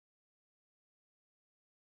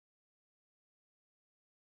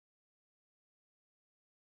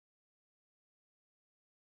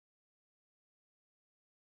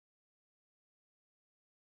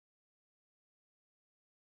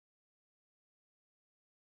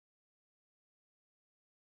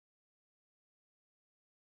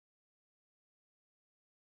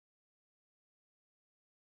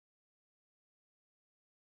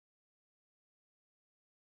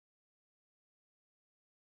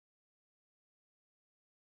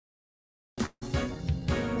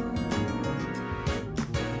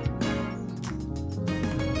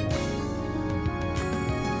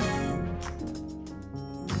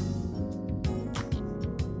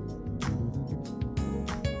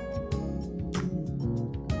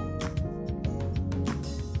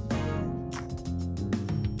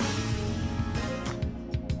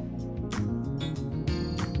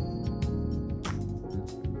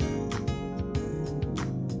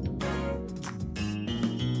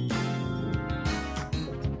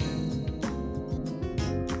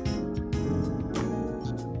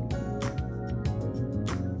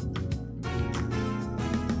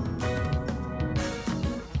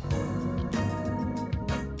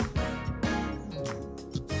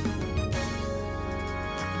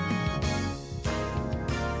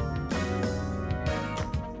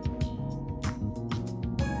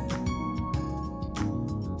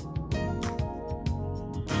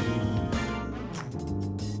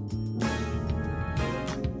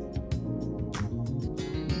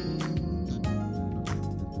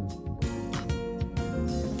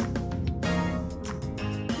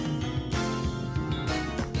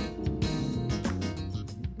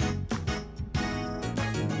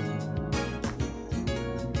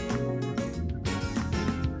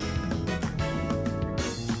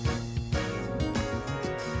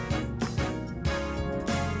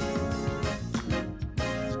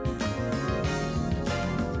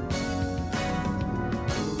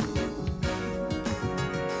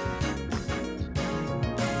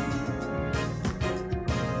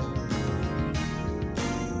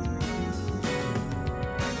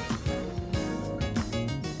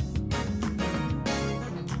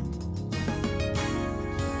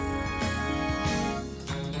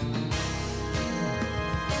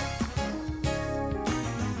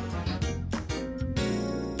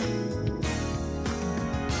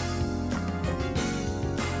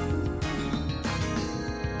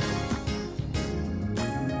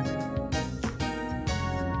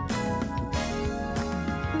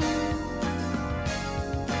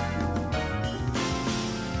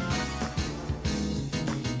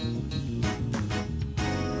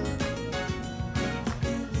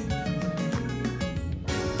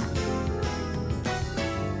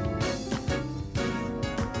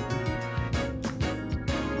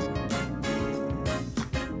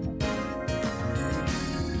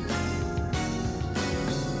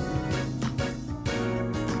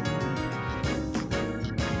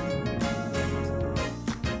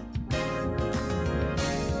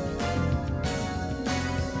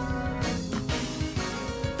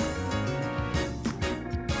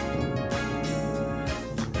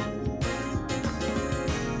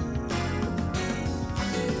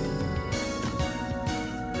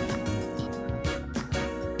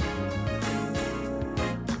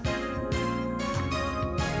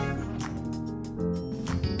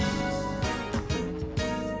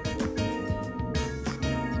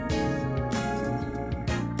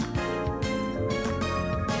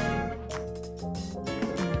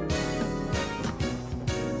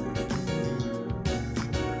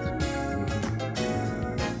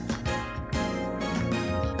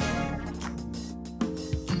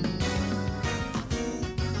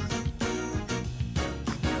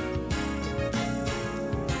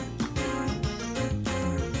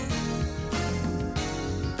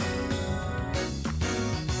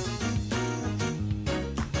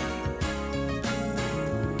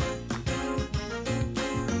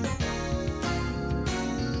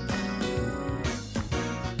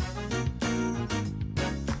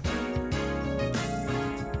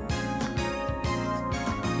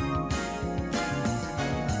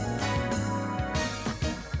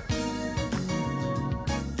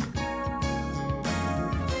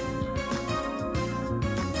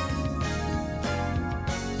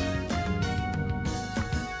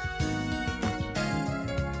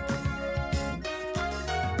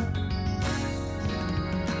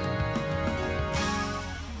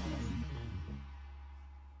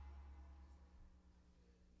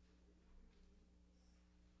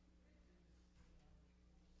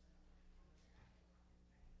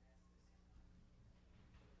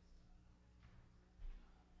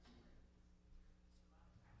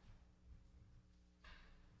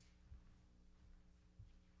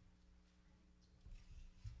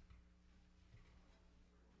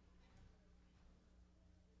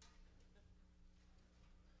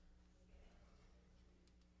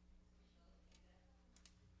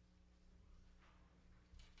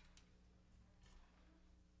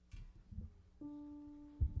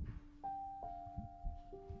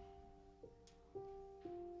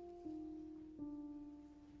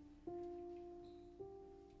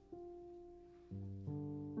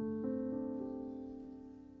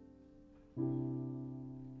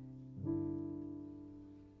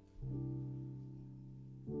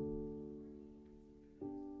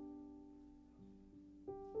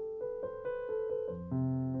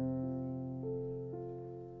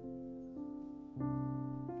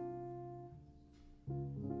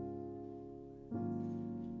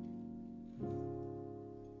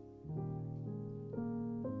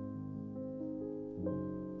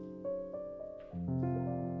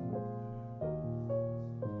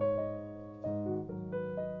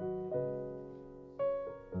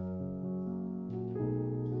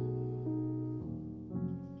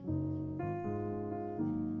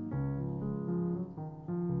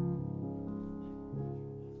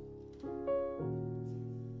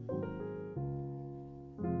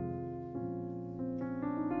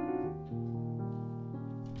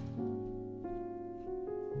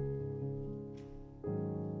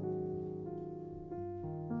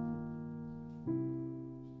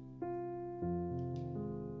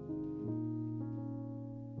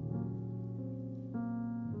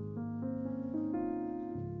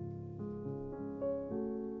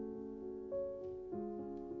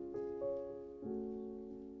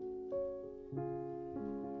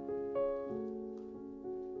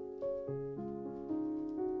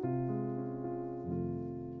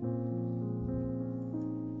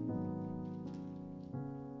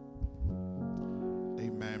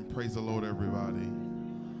Praise the Lord, everybody.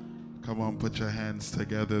 Come on, put your hands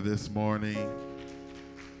together this morning.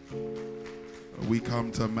 We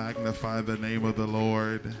come to magnify the name of the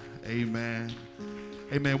Lord. Amen.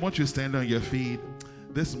 Amen. Won't you stand on your feet?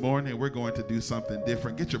 This morning, we're going to do something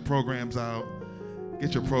different. Get your programs out.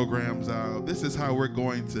 Get your programs out. This is how we're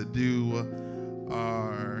going to do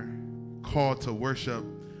our call to worship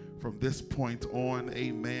from this point on.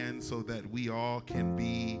 Amen. So that we all can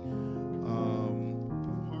be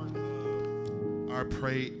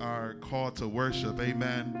our call to worship.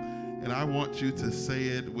 Amen. And I want you to say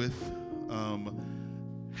it with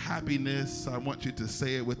happiness. I want you to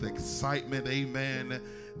say it with excitement. Amen.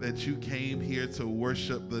 That you came here to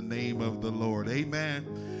worship the name of the Lord.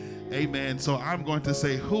 Amen. Amen. So I'm going to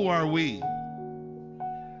say, who are we?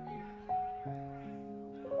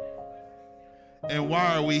 And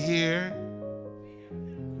why are we here?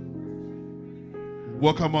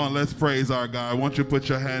 Well, come on, let's praise our God. I want you to put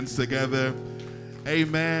your hands together.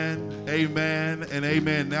 Amen, amen, and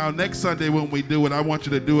amen. Now, next Sunday when we do it, I want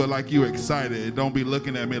you to do it like you're excited. Don't be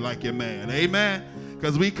looking at me like you're mad. Amen?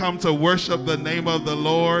 Because we come to worship the name of the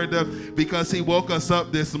Lord because he woke us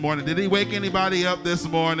up this morning. Did he wake anybody up this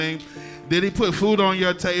morning? Did he put food on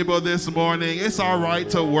your table this morning? It's all right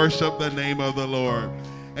to worship the name of the Lord.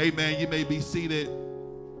 Amen. You may be seated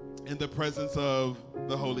in the presence of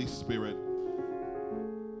the Holy Spirit.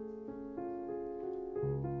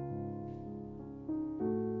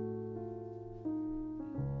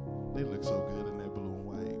 They look so good in their blue and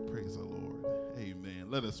white. Praise the Lord. Amen.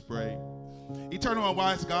 Let us pray. Eternal and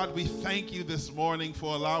wise God, we thank you this morning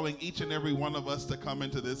for allowing each and every one of us to come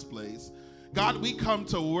into this place. God, we come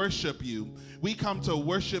to worship you. We come to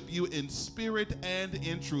worship you in spirit and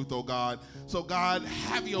in truth, oh God. So God,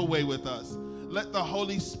 have your way with us. Let the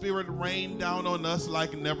Holy Spirit rain down on us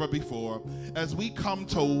like never before as we come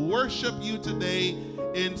to worship you today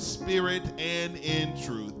in spirit and in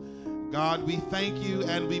truth. God, we thank you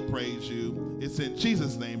and we praise you. It's in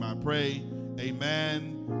Jesus' name I pray.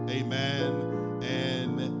 Amen, amen,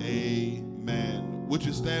 and amen. Would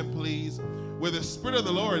you stand, please? Where the Spirit of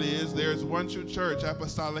the Lord is, there is one true church,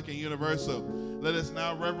 apostolic and universal. Let us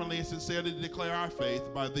now reverently and sincerely declare our faith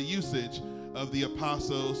by the usage of the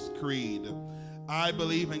Apostles' Creed. I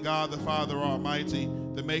believe in God the Father Almighty,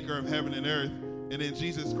 the maker of heaven and earth, and in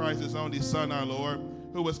Jesus Christ, his only Son, our Lord,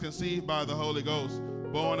 who was conceived by the Holy Ghost,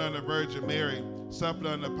 born under Virgin Mary, suffered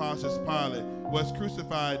under Pontius Pilate, was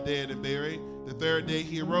crucified, dead, and buried. The third day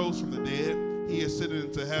he arose from the dead. He ascended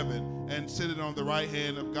into heaven and sitteth on the right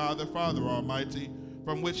hand of God the Father Almighty,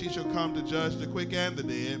 from which he shall come to judge the quick and the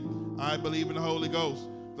dead. I believe in the Holy Ghost,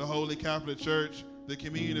 the Holy Catholic Church, the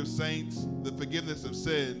communion of saints, the forgiveness of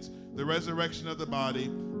sins, the resurrection of the body,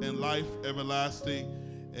 and life everlasting.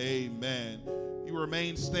 Amen. You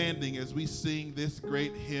remain standing as we sing this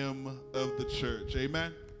great hymn of the church.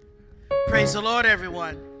 Amen. Praise the Lord,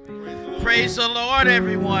 everyone. Praise the Lord,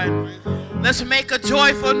 everyone. Let's make a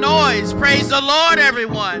joyful noise. Praise the Lord,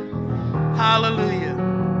 everyone. Hallelujah.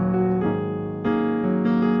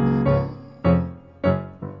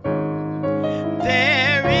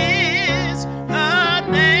 There is a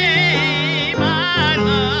name I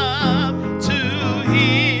love to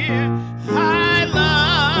hear. I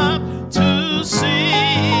love to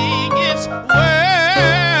sing its word.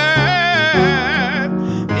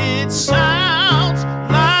 It sounds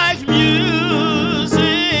like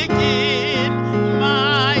music in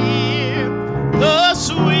my ear. The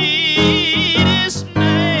sweetest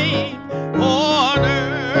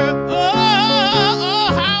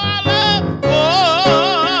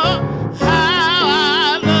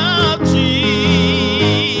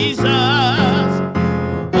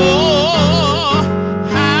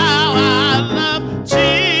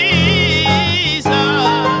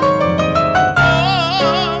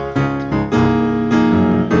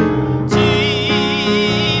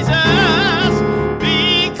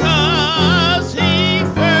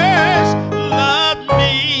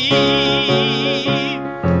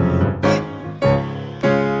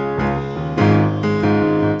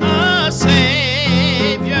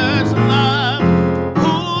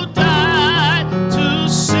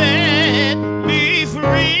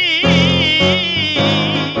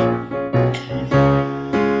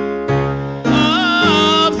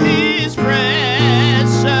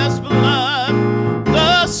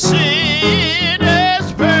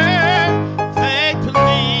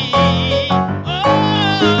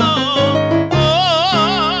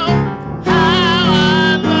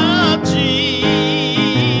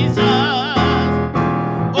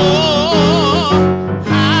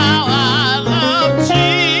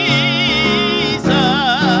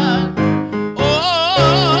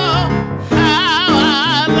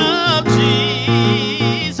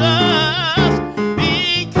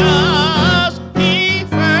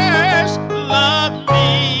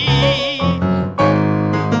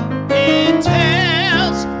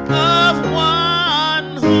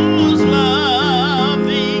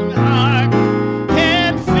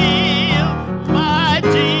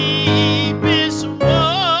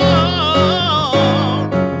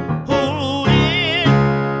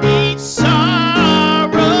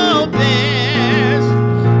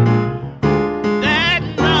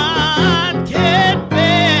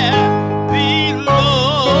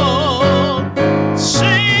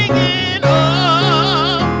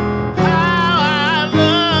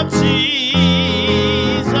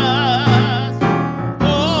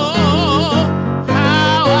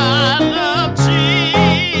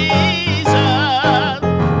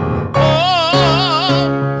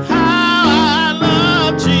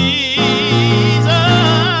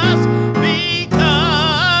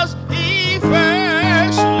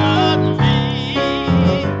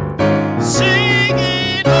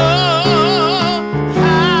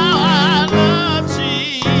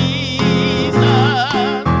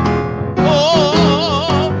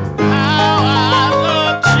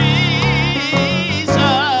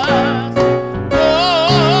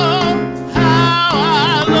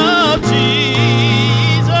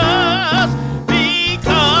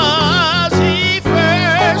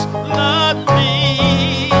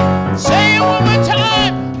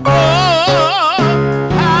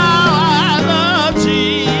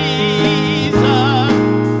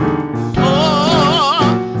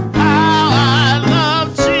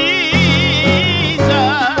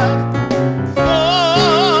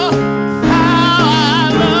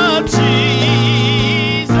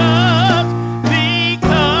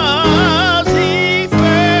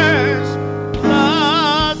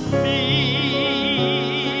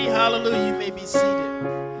Hallelujah. You may be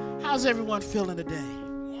seated. How's everyone feeling today?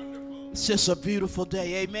 Wonderful. It's just a beautiful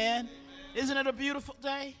day. Amen. Isn't it a beautiful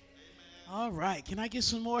day? All right. Can I get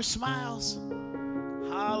some more smiles?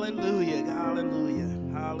 Hallelujah. Hallelujah.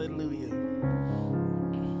 Hallelujah.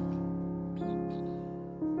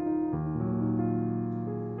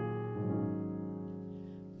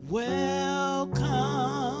 Welcome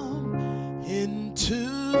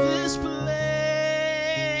into this place.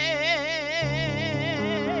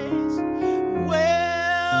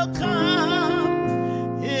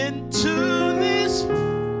 Welcome into this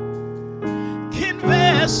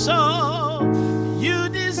vessel. You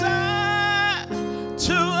desire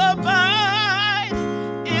to abide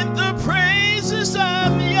in the praises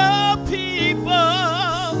of your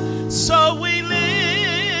people. So we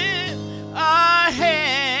lift our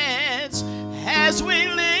hands as we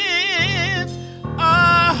lift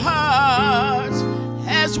our hearts,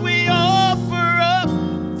 as we offer up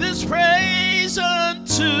this praise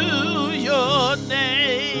unto your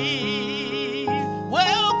name.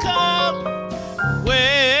 Welcome,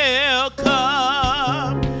 welcome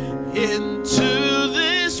into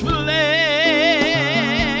this place.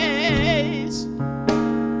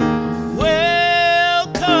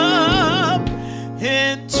 Welcome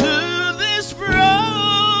into this broken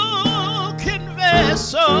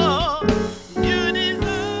vessel. You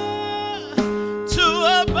desire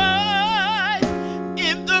to abide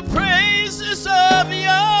in the praises of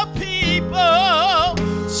your people.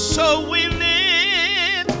 So we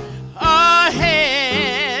lift our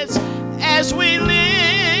hands as we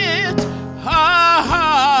lift our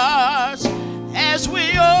hearts, as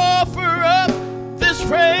we offer up this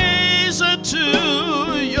praise unto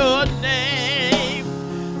your name.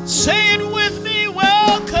 Say it with me.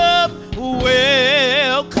 Welcome,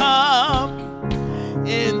 welcome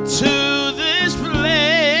into this place.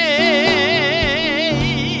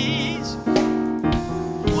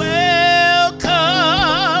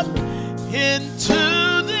 Welcome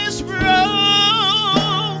into this broken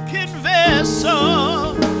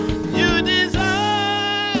vessel. You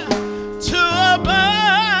desire to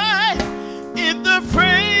abide in the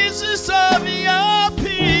praises of your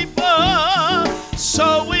people.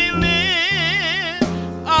 So we lift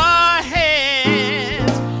our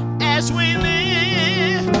hands as we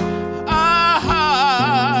lift our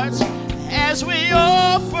hearts, as we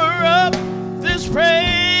offer up this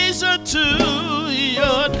praise unto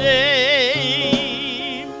your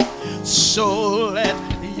name. So let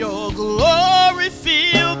your glory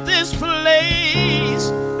fill this place.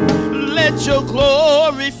 Let your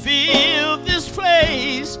glory fill this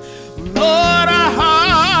place. Lord, our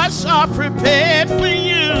hearts are prepared for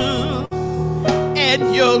you,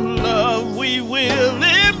 and your love we will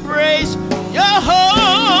embrace. Your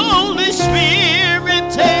Holy Spirit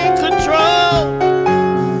take control,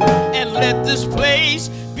 and let this place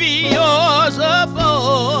be yours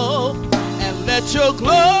above, and let your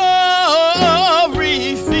glory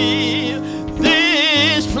fill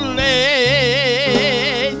this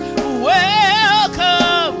place.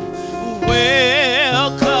 Welcome,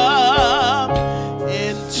 welcome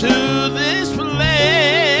into this place.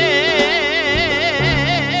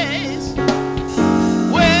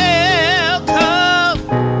 Welcome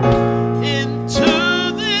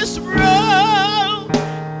into this broken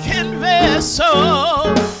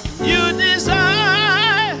vessel. You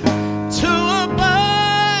desire to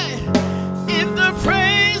abide in the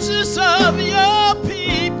praises of your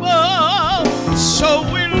people. So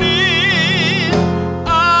we lift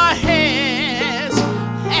our hands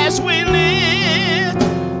as we lift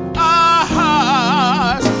our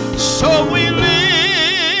hearts. So we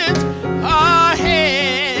lift our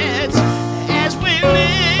hands as we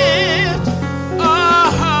lift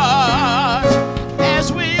our hearts,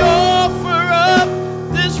 as we offer up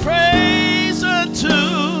this praise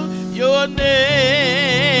unto your name.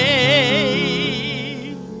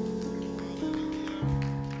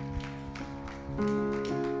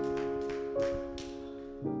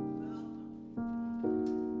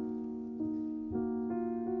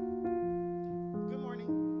 Good morning.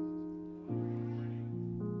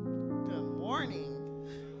 Good morning.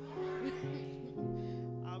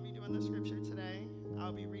 I'll be doing the scripture today.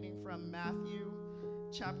 I'll be reading from Matthew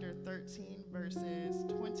chapter 13, verses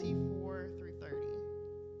 24 through 30.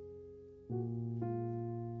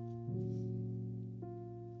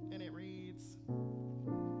 And it reads,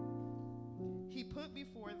 He put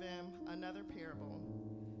before them another parable.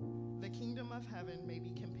 The kingdom of heaven may be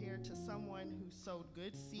compared to someone who sowed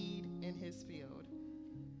good seed in his field.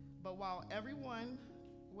 But while everyone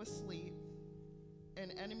was asleep,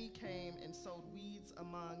 an enemy came and sowed weeds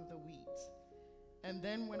among the wheat, and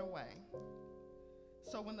then went away.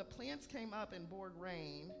 So when the plants came up and bore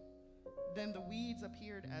grain, then the weeds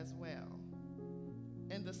appeared as well.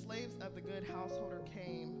 And the slaves of the good householder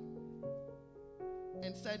came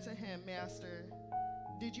and said to him, Master,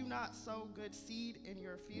 did you not sow good seed in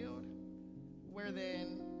your field? Where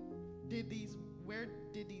did these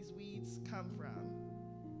weeds come from?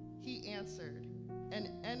 He answered,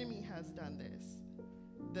 an enemy has done this.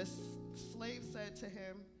 The slave said to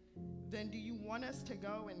him, then do you want us to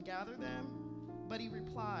go and gather them? But he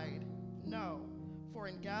replied, no, for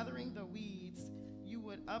in gathering the weeds, you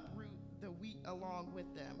would uproot the wheat along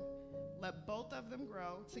with them. Let both of them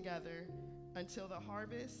grow together until the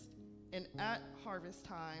harvest, and at harvest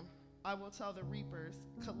time, I will tell the reapers,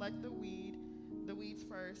 collect the weeds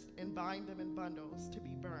first, and bind them in bundles to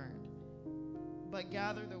be burned. But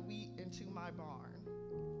gather the wheat into my barn.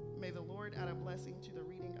 May the Lord add a blessing to the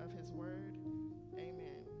reading of his word.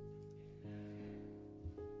 Amen.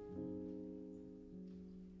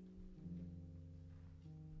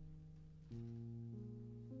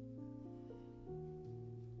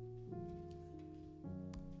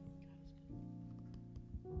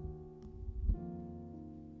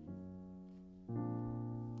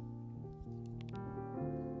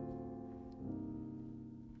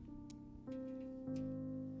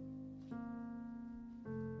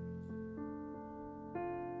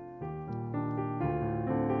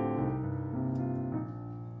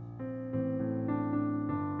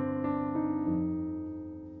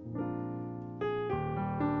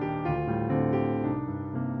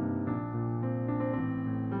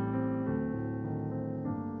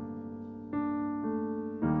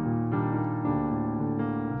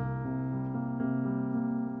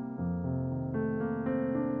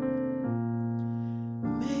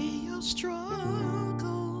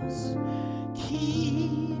 Struggles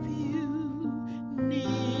keep you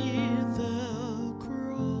near the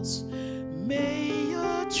cross. May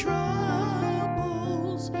your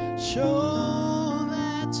troubles show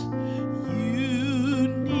that you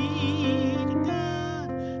need God.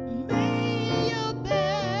 May your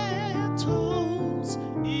battles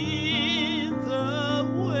in the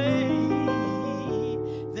way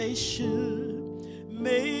they should.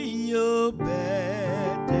 May your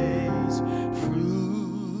bad days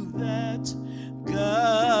prove that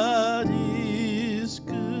God is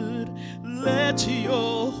good. Let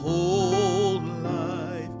your whole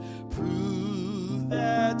life prove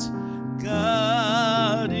that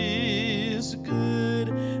God is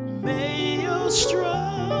good. May your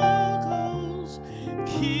struggles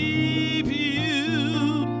keep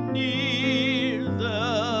you near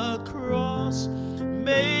the cross.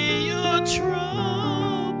 May your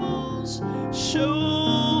troubles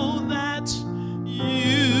show that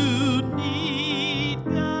you need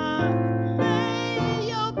God. May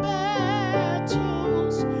your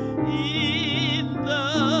battles in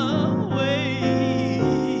the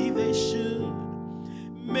way they should.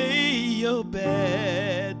 May your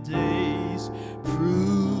bad days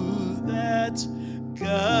prove that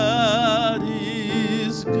God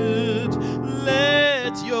is good.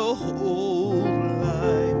 Let your whole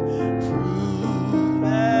life prove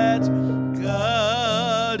that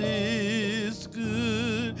God is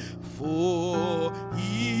good, for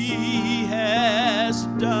he has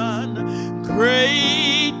done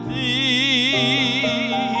great things.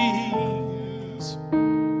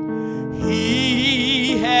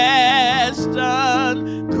 He has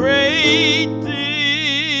done great things.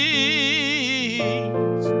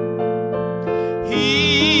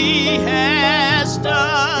 He has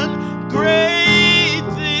done great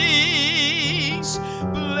things.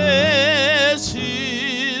 Bless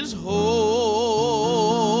his holy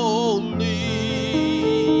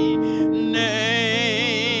name.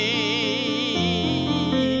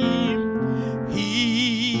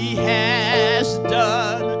 He has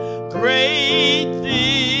done great things.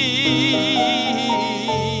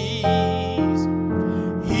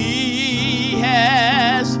 He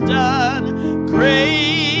has done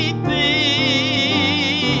great things.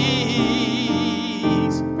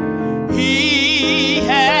 He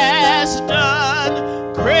has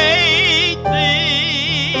done great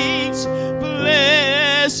things.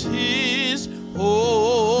 Bless his holy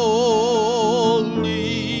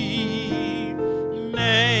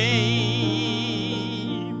name.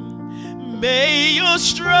 May your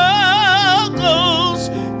struggles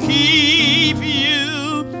keep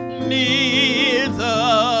you near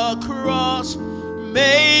the cross.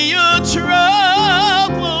 May your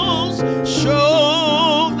troubles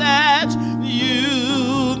show that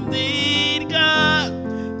you need God.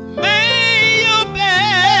 May your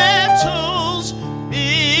battles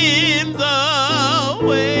in the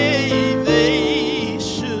way they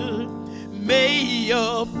should. May your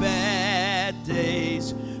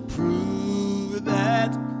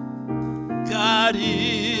God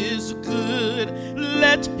is good.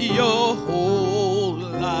 Let your whole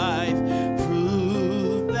life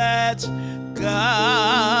prove that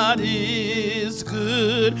God is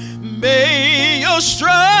good. May your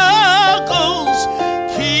struggles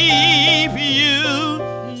keep you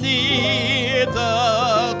near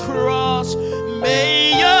the cross.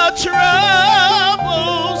 May your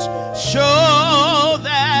troubles show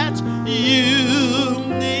that you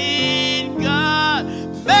need God.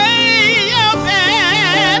 May your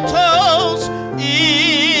battles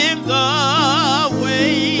in the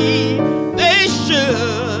way they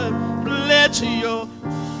should let your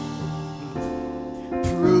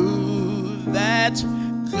prove that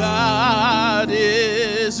God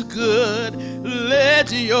is good.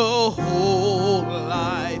 Let your whole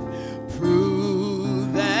life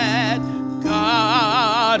prove that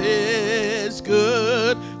God is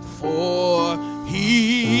good, for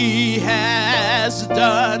he has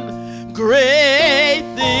done great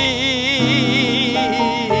things.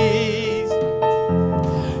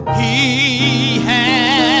 He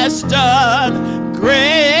has done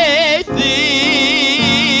great things.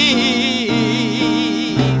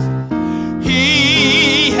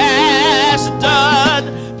 He has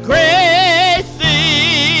done great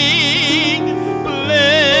things.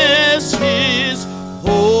 Bless his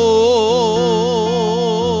holy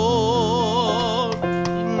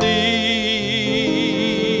name.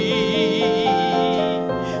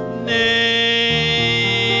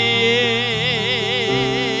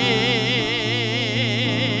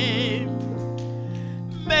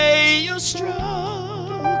 May your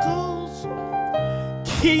struggles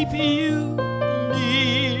keep you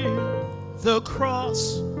near the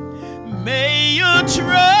cross. May your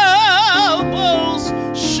troubles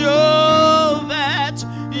show that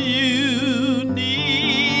you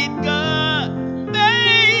need God.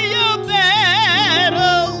 May your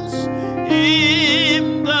battles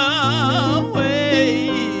in the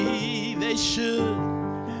way they should.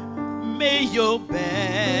 May your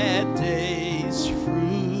bad days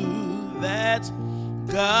prove that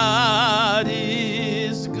God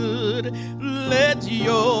is good. Let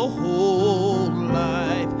your whole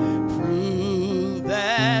life prove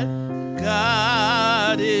that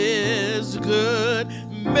God is good.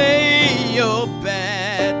 May your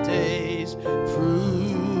bad days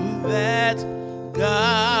prove that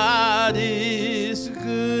God is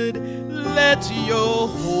good. Let your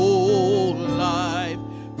whole life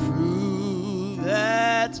prove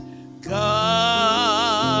that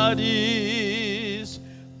God is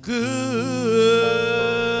good.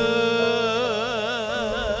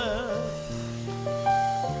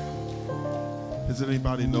 Does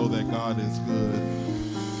anybody know that God is good?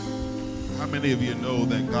 How many of you know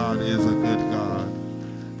that God is a good God?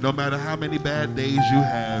 No matter how many bad days you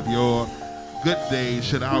have, your good days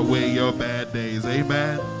should outweigh your bad days.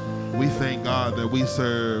 Amen. We thank God that we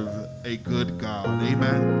serve a good God.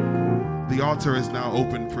 Amen. The altar is now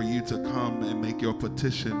open for you to come and make your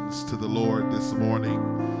petitions to the Lord this morning.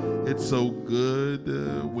 It's so good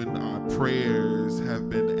when our prayers have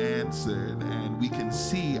been answered and we can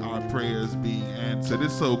see our prayers being answered.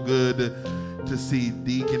 It's so good to see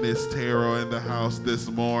Deaconess Tara in the house this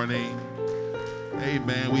morning.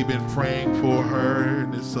 Amen. We've been praying for her,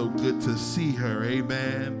 and it's so good to see her.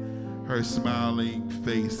 Amen. Her smiling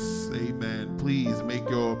face. Amen. Please make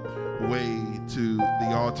your way to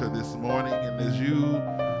the altar this morning, and as you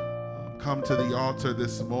come to the altar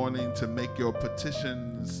this morning to make your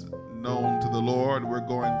petitions known to the Lord, we're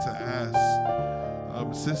going to ask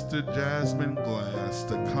Sister Jasmine Glass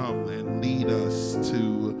to come and lead us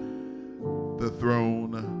to the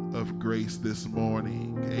throne of grace this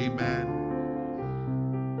morning. Amen.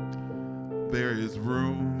 There is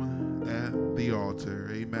room at the altar.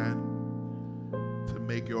 Amen. To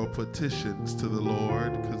make your petitions to the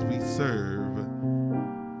Lord, because we serve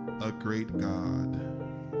a great God.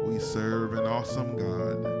 We serve an awesome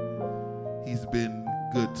God. He's been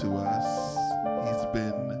good to us. He's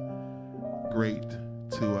been great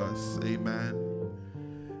to us. Amen.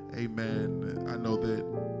 Amen. I know that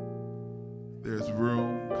there's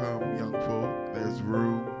room. Come, young folk. There's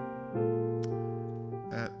room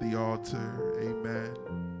at the altar. Amen.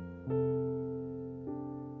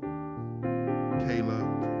 Caleb,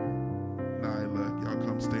 Nyla, y'all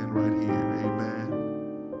come stand right here. Amen.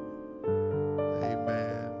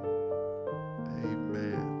 Amen.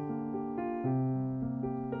 Amen.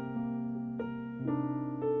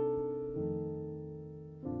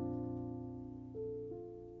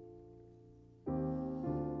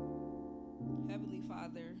 Heavenly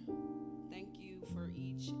Father, thank you for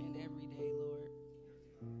each and every day, Lord.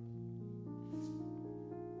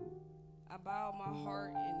 I bow my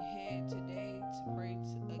heart and head today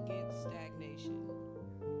against stagnation.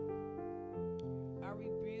 I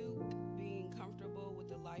rebuke being comfortable with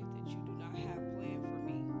the life that you do not have planned for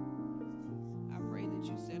me. I pray that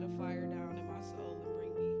you set a fire down in my soul and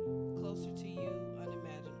bring me closer to you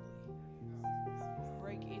unimaginably.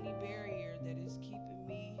 Break any barrier that is keeping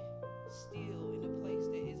me still in a place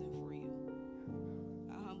that isn't for you.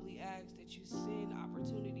 I humbly ask that you send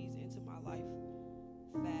opportunities into my life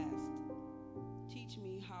fast. Teach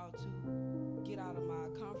me how to get out of my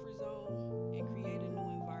comfort zone and create a new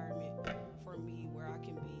environment for me where I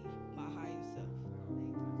can be my highest self.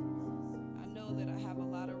 I know that I have a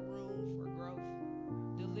lot of room for growth.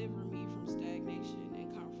 Deliver me from stagnation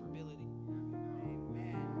and comfortability.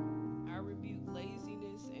 Amen. I rebuke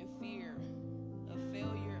laziness and fear of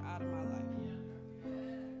failure out of my life.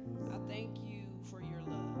 I thank you for your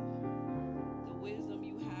love, the wisdom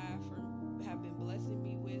you have been blessing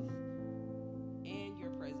me with, and your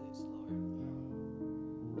presence, Lord.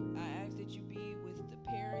 I ask that you be with the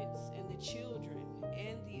parents and the children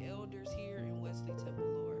and the elders here in Wesley Temple,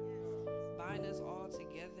 Lord. Bind us all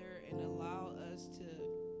together and allow us to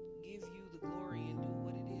give you the glory and do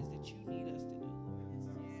what it is that you need us to do, Lord.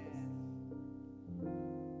 Yes.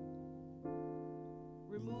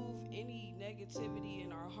 Remove any negativity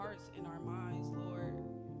in our hearts and our minds, Lord.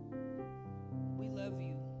 We love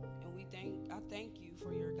you, and I thank you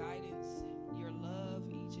for your guidance, your love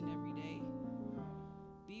each and every day.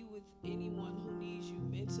 Be with anyone who needs you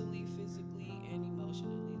mentally, physically, and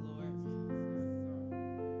emotionally, Lord.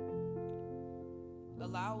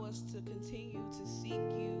 Allow us to continue to seek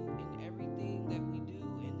you in everything that we do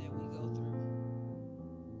and that we go through.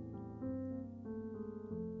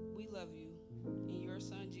 We love you. In your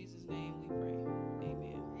son Jesus' name we pray.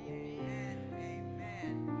 Amen. Amen.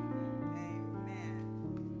 Amen.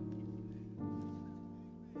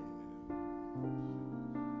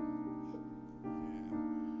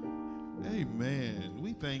 Amen.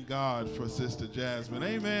 We thank God for Sister Jasmine.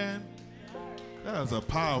 Amen. That is a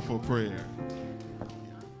powerful prayer.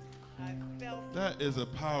 That is a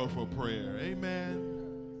powerful prayer. Amen.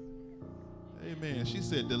 Amen. She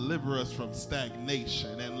said, deliver us from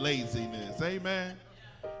stagnation and laziness. Amen.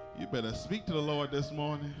 You better speak to the Lord this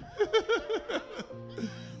morning.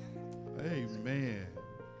 Amen.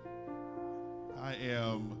 I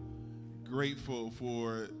am grateful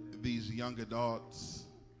for these young adults.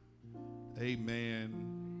 Amen.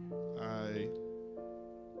 I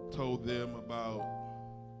told them about,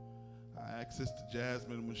 I asked Sister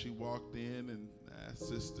Jasmine when she walked in, and I asked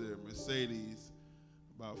Sister Mercedes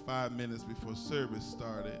about 5 minutes before service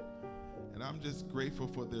started. And I'm just grateful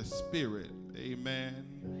for their spirit. Amen.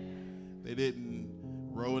 They didn't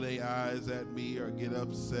roll their eyes at me or get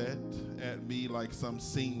upset at me like some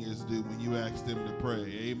seniors do when you ask them to pray.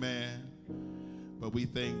 Amen. But we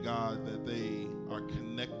thank God that they are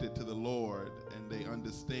connected to the Lord and they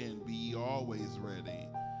understand, be ye always ready,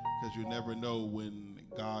 because you never know when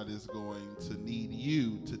God is going to need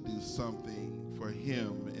you to do something for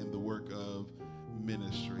him in the work of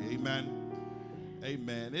ministry. Amen.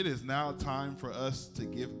 Amen. It is now time for us to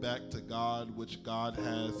give back to God which God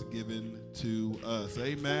has given to us.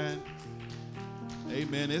 Amen.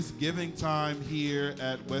 Amen. It's giving time here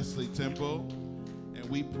at Wesley Temple. And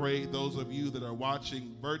we pray those of you that are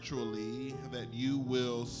watching virtually that you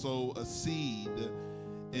will sow a seed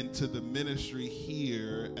into the ministry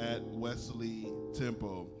here at Wesley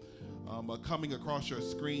Temple. Coming across your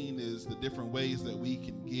screen is the different ways that we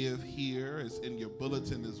can give here. It's in your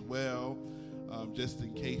bulletin as well. Just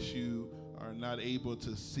in case you are not able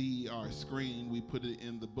to see our screen, we put it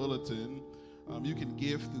in the bulletin. You can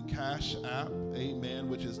give through CashApp, amen,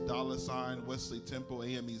 which is $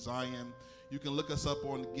 WesleyTempleAMEZion. You can look us up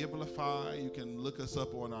on Givelify. You can look us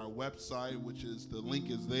up on our website, which is, the link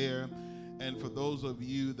is there. And for those of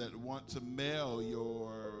you that want to mail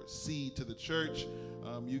your seed to the church,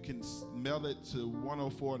 you can mail it to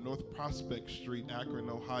 104 North Prospect Street, Akron,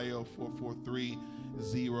 Ohio,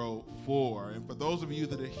 44304. And for those of you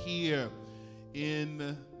that are here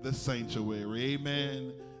in the sanctuary,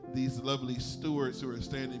 amen, these lovely stewards who are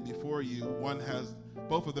standing before you,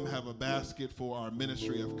 both of them have a basket for our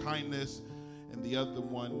ministry of kindness, and the other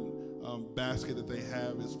one basket that they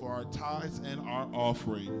have is for our tithes and our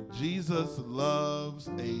offering. Jesus loves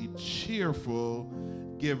a cheerful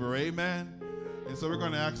giver, amen. And so we're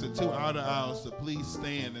going to ask the two outer aisles to please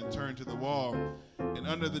stand and turn to the wall. And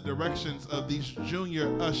under the directions of these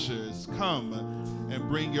junior ushers, come and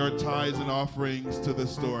bring your tithes and offerings to the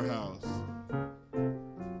storehouse.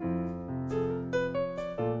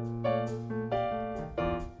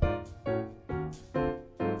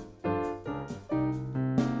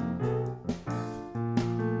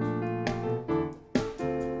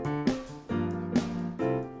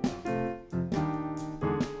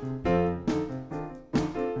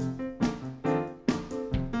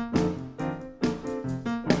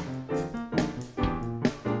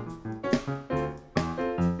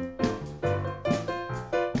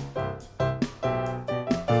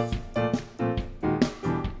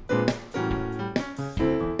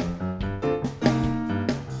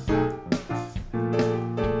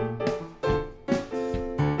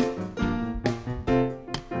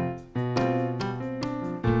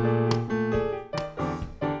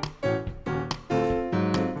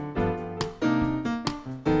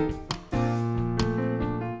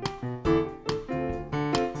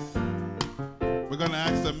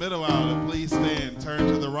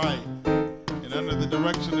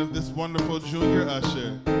 direction of this wonderful junior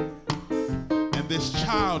usher. And this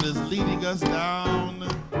child is leading us down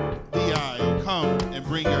the aisle. Come and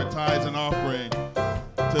bring your tithes and offering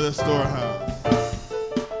to the storehouse.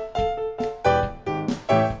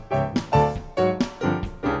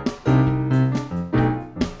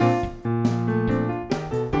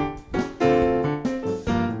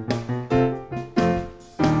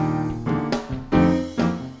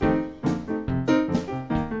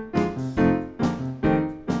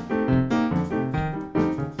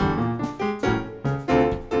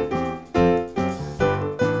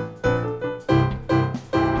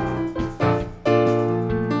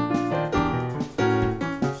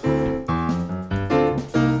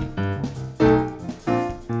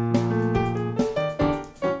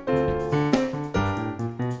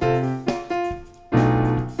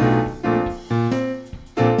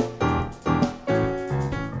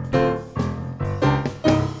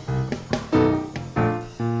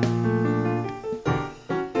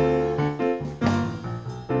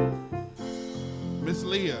 Miss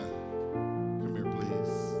Leah, come here,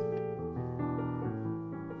 please.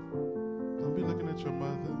 Don't be looking at your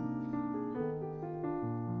mother.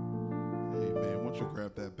 Amen. Won't you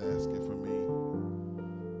grab that basket for me?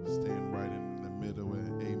 Stand right in the middle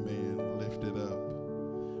and amen. Lift it up.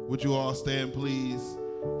 Would you all stand, please?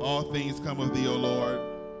 All things come of thee, O Lord.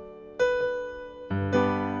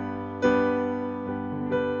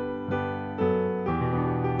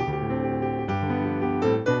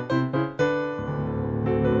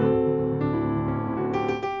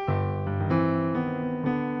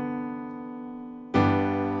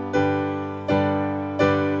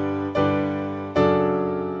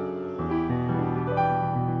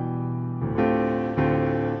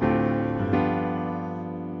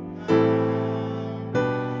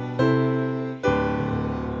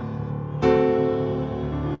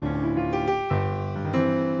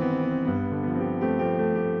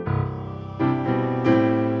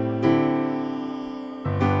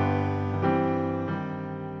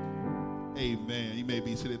 Amen. You may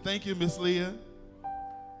be seated. Thank you, Miss Leah.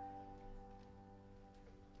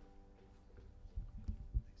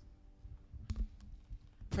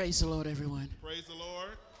 Praise the Lord, everyone. Praise the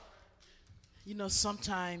Lord. You know,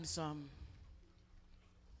 sometimes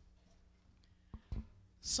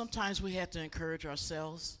we have to encourage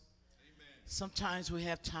ourselves. Amen. Sometimes we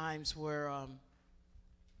have times where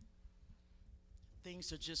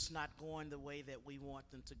things are just not going the way that we want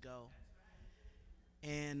them to go.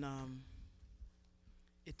 And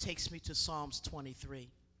it takes me to Psalms 23,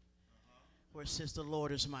 where it says, the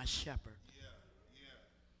Lord is my shepherd. Yeah, yeah.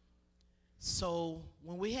 So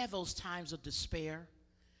when we have those times of despair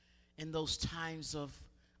and those times of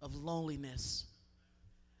loneliness,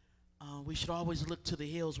 we should always look to the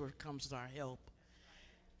hills where comes our help.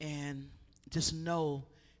 And just know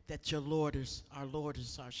that our Lord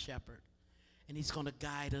is our shepherd. And he's going to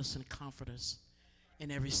guide us and comfort us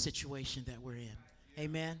in every situation that we're in.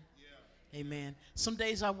 Amen? Yeah. Amen. Some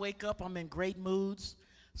days I wake up, I'm in great moods.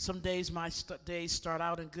 Some days my days start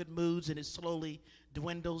out in good moods and it slowly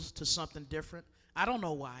dwindles to something different. I don't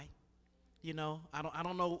know why. You know, I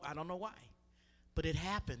don't know why. But it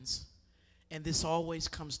happens. And this always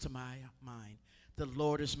comes to my mind. The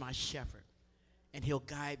Lord is my shepherd. And he'll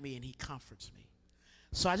guide me and he comforts me.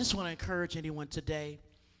 So I just want to encourage anyone today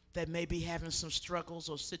that may be having some struggles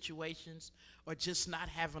or situations or just not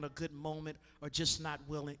having a good moment or just not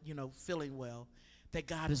willing, feeling well, that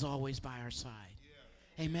God is always by our side.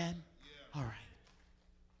 Yeah. Amen? Yeah. All right.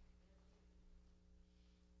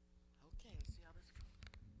 Okay, let's see how this goes.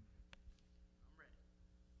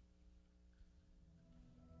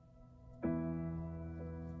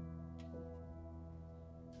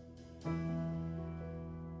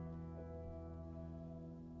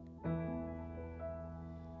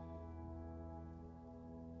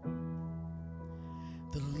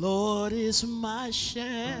 The Lord is my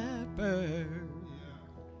shepherd.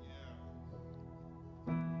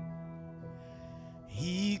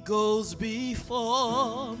 He goes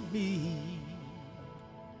before me,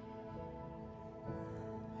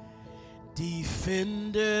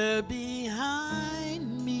 defender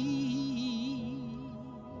behind me.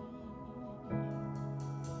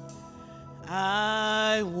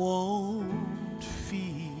 I won't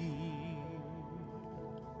fear.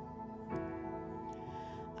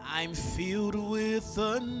 I'm filled with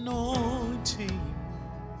anointing.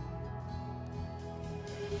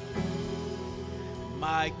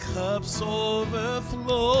 My cup's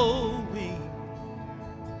overflowing.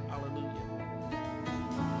 Hallelujah.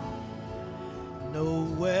 No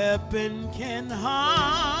weapon can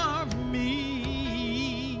harm me.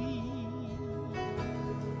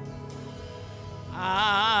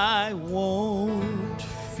 I won't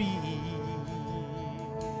fear.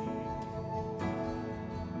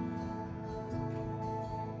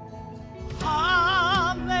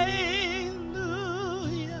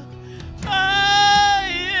 Hallelujah, I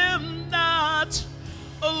am not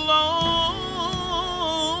alone.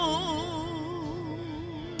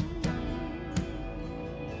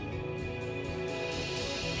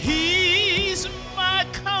 He's my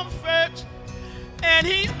comfort, and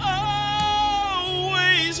he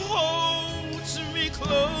always holds me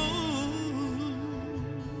close.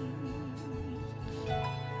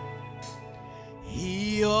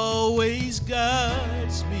 He always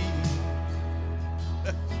guides me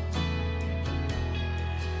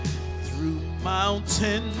through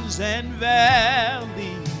mountains and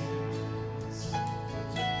valleys.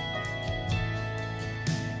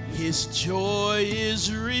 His joy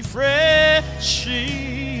is refreshing,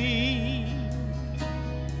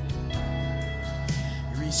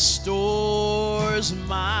 restores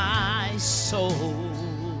my soul.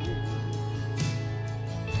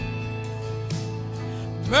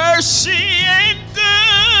 Mercy and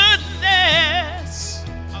goodness,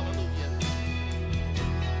 hallelujah,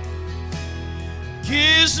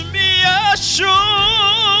 gives me assurance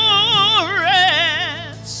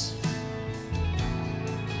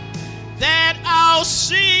that I'll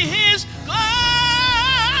see his glory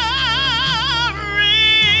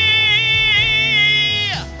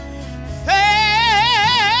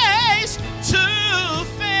face to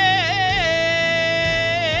face.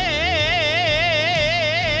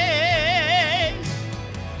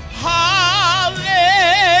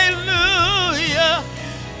 Hallelujah,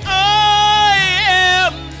 I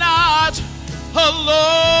am not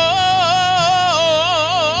alone.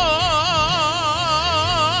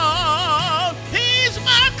 He's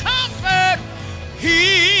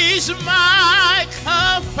my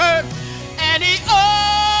comfort, and he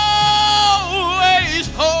always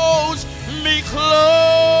holds me close.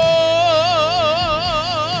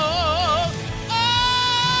 Oh,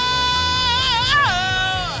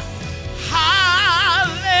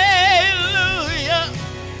 hallelujah,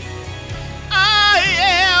 I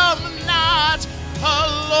am not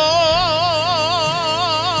alone.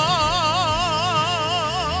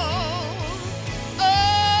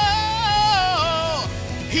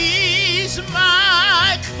 He's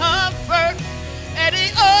my comfort, and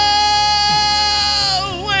he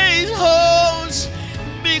always holds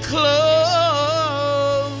me close.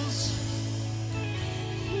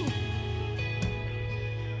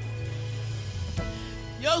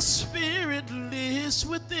 Your spirit lives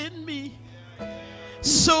within me,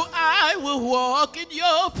 so I will walk in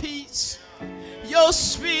your peace. Your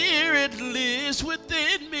spirit lives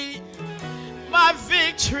within me, my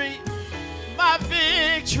victory, my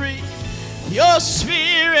victory. Your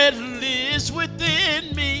spirit lives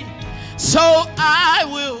within me, so I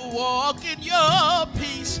will walk in your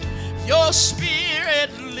peace. Your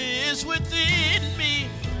spirit lives within me,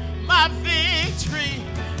 my victory,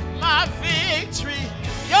 my victory.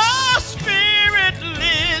 Your spirit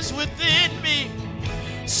lives within me,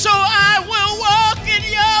 so I will walk in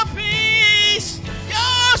your peace.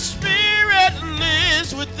 Your spirit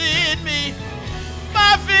lives within me,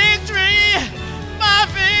 my victory, my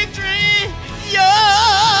victory.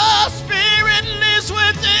 Your spirit lives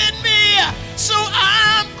within me, so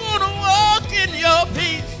I'm gonna walk in your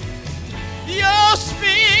peace. Your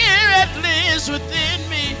spirit lives within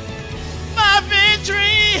me, my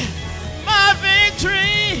victory, my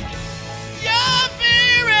victory.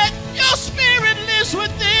 Your spirit lives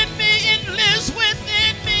within me, it lives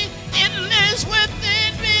within me, it lives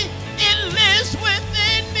within me, it lives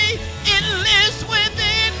within me, it lives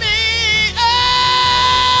within me.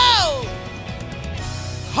 Oh,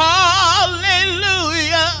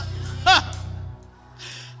 hallelujah,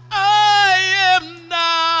 I am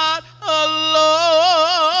not alone.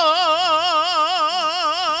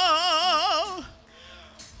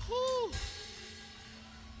 Whew.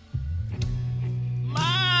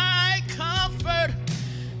 My comfort,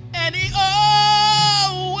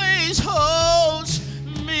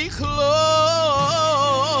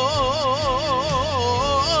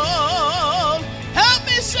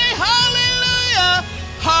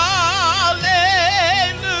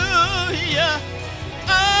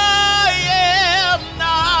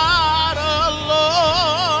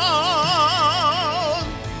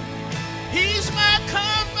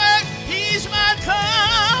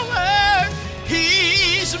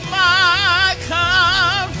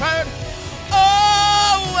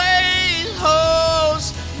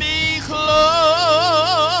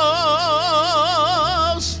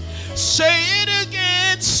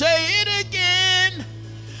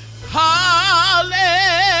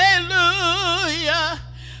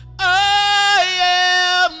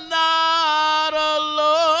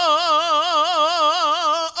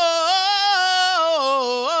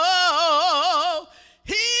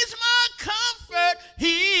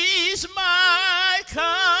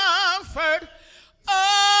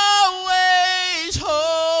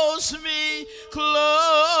 draws me close.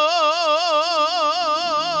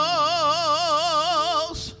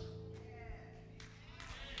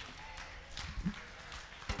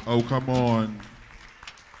 Oh, come on.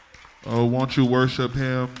 Oh, won't you worship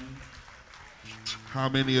him? How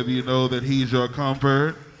many of you know that he's your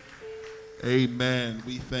comfort? Amen.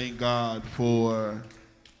 We thank God for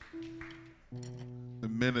the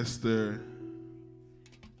minister,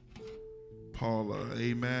 Paula.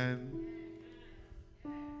 Amen.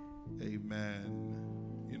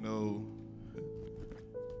 Amen. You know,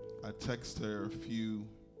 I texted her a few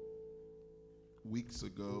weeks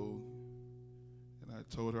ago, and I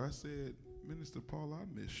told her, I said, Minister Paula,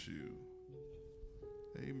 I miss you.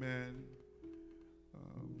 Amen.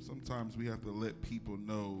 Sometimes we have to let people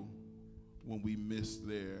know when we miss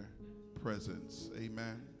their presence.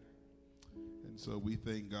 Amen. And so we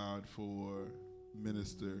thank God for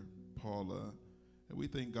Minister Paula, and we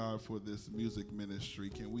thank God for this music ministry.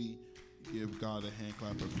 Can we give God a hand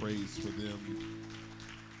clap of praise for them?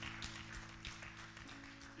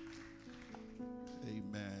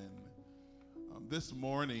 Amen. This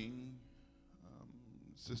morning,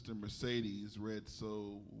 Sister Mercedes read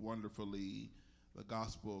so wonderfully the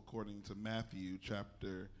gospel according to Matthew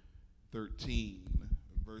chapter 13,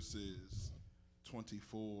 verses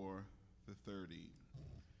 24 to 30.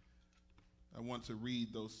 I want to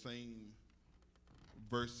read those same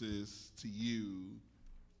verses to you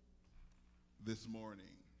this morning.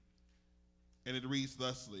 And it reads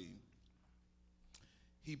thusly: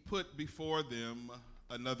 He put before them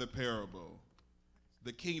another parable.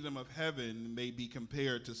 The kingdom of heaven may be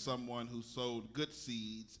compared to someone who sowed good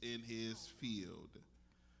seeds in his field.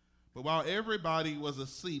 But while everybody was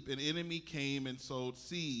asleep, an enemy came and sowed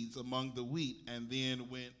seeds among the wheat and then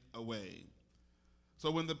went away. So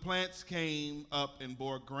when the plants came up and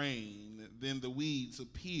bore grain, then the weeds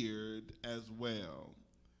appeared as well.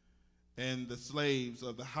 And the slaves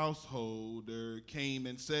of the householder came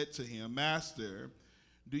and said to him, Master,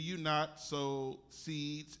 do you not sow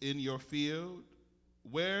seeds in your field?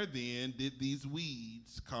 Where then did these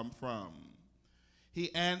weeds come from?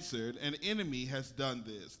 He answered, An enemy has done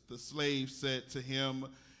this. The slave said to him,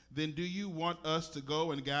 Then do you want us to go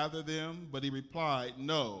and gather them? But he replied,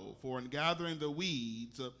 No, for in gathering the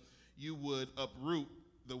weeds, you would uproot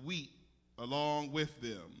the wheat along with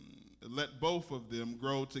them. Let both of them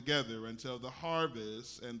grow together until the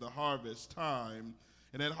harvest and the harvest time.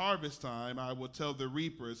 And at harvest time, I will tell the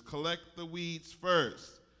reapers, Collect the weeds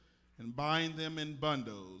first and bind them in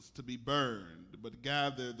bundles to be burned, but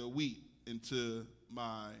gather the wheat into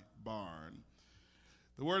my barn.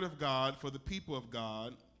 The word of God for the people of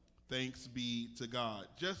God. Thanks be to God.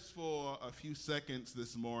 Just for a few seconds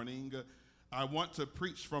this morning, I want to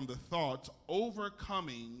preach from the thought,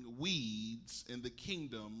 overcoming weeds in the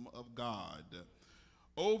kingdom of God.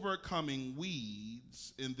 Overcoming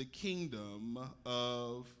weeds in the kingdom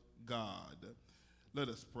of God. Let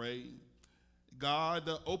us pray. God,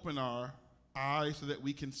 open our eyes so that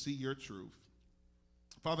we can see your truth.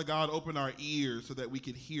 Father God, open our ears so that we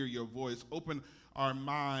can hear your voice. Open our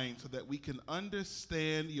minds so that we can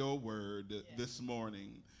understand your word this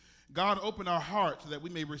morning. God, open our hearts so that we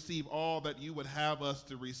may receive all that you would have us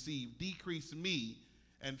to receive. Decrease me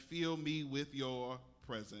and fill me with your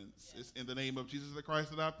presence. It's in the name of Jesus the Christ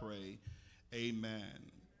that I pray.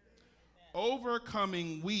 Amen.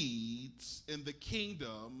 Overcoming weeds in the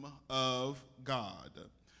kingdom of God.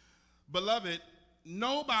 Beloved,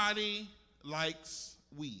 nobody likes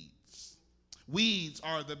weeds. Weeds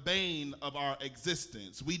are the bane of our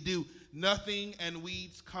existence. We do nothing and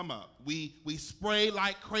weeds come up. We spray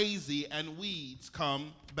like crazy and weeds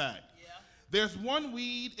come back. Yeah. There's one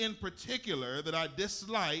weed in particular that I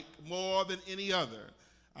dislike more than any other.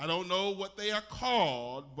 I don't know what they are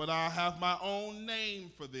called, but I have my own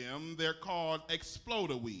name for them. They're called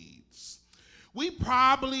exploder weeds. We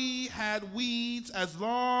probably had weeds as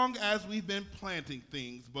long as we've been planting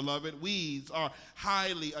things, beloved. Weeds are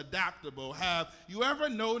highly adaptable. Have you ever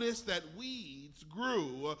noticed that weeds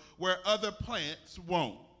grew where other plants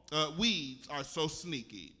won't? Weeds are so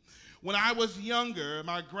sneaky. When I was younger,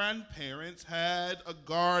 my grandparents had a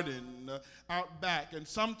garden out back, and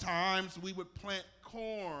sometimes we would plant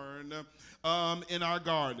corn in our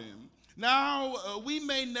garden. Now, we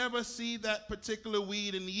may never see that particular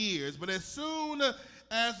weed in years, but as soon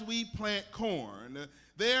as we plant corn,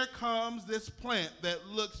 there comes this plant that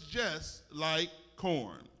looks just like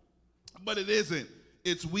corn. But it isn't.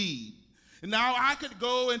 It's weed. And now I could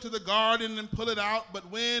go into the garden and pull it out, but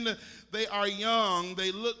when they are young,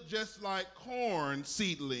 they look just like corn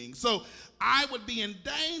seedlings. So I would be in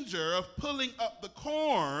danger of pulling up the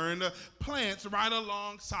corn plants right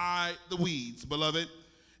alongside the weeds, beloved.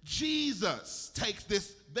 Jesus takes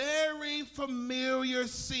this very familiar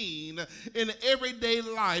scene in everyday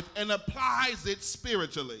life and applies it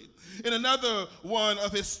spiritually. In another one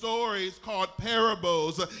of his stories called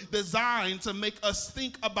Parables, designed to make us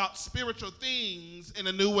think about spiritual things in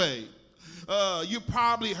a new way. You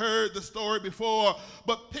probably heard the story before,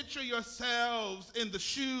 but picture yourselves in the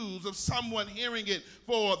shoes of someone hearing it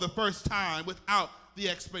for the first time without the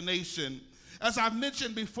explanation. As I've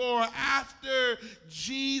mentioned before, after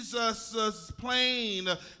Jesus' plain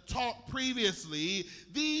talk previously,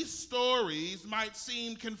 these stories might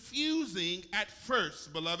seem confusing at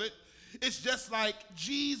first, beloved. It's just like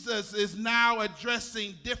Jesus is now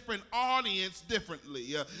addressing different audience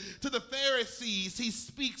differently. To the Pharisees, he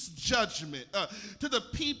speaks judgment. To the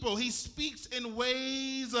people, he speaks in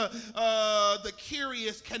ways the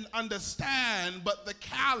curious can understand, but the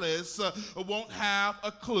callous won't have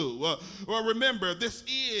a clue. Well, remember, this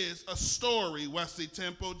is a story, Wesley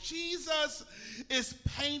Temple. Jesus is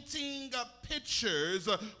painting pictures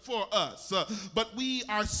for us, but we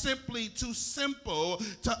are simply too simple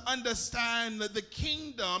to understand the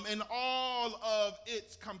kingdom in all of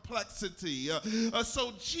its complexity.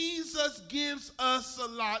 So Jesus gives us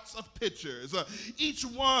lots of pictures, each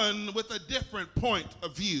one with a different point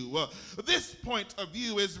of view. This point of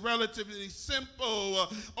view is relatively simple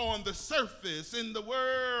on the surface. In the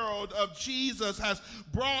world of Jesus has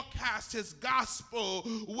broadcast his gospel,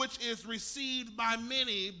 which is received by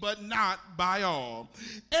many but not by all.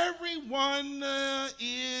 Everyone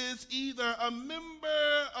is either a member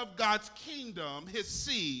of God's kingdom, his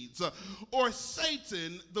seeds, or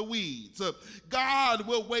Satan, the weeds. God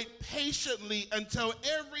will wait patiently until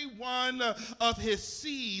every one of his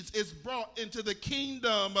seeds is brought into the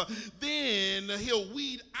kingdom. Then he'll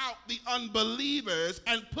weed out the unbelievers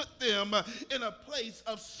and put them in a place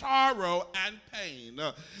of sorrow and pain.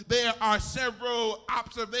 There are several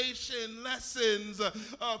observation lessons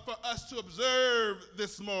for us to observe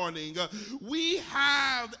this morning. We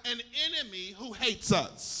have an enemy who hates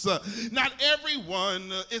us. Not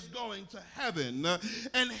everyone is going to heaven,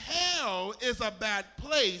 and hell is a bad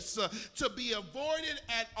place to be avoided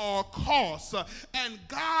at all costs, and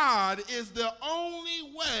God is the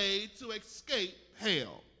only way to escape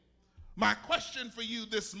hell. My question for you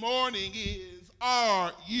this morning is,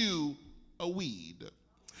 are you a weed?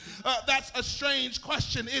 That's a strange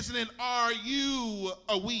question, isn't it? Are you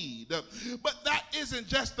a weed? But that isn't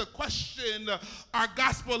just the question our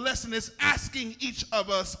gospel lesson is asking each of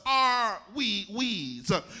us. Are we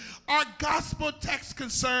weeds? Our gospel text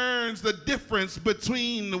concerns the difference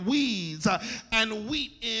between weeds and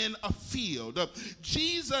wheat in a field.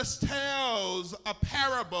 Jesus tells a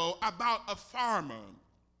parable about a farmer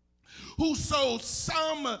who sowed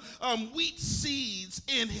some wheat seeds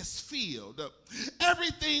in his field.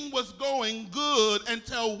 Everything was going good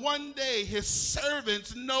until one day his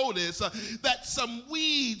servants noticed that some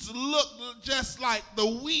weeds looked just like the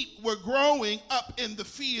wheat were growing up in the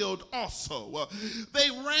field also. They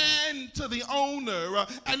ran to the owner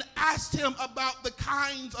and asked him about the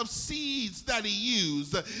kinds of seeds that he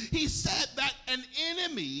used. He said that an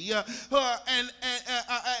enemy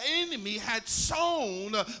had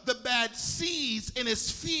sown the bad seeds in his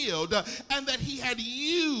field and that he had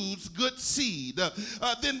used good seed.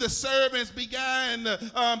 Then the servants began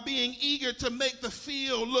being eager to make the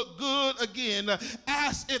field look good again,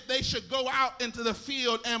 asked if they should go out into the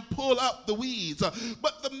field and pull up the weeds.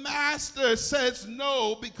 But the master says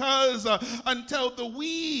no, because until the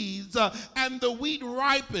weeds and the wheat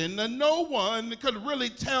ripen, no one could really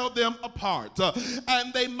tell them apart.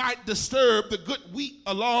 And they might disturb the good wheat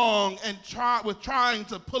along and trying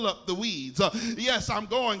to pull up the weeds. Yes, I'm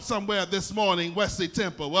going somewhere this morning, Wesley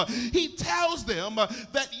Temple. He tells them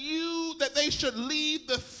that they should leave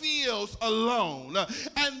the fields alone.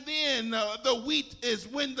 And then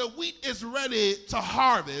when the wheat is ready to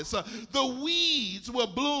harvest, the weeds will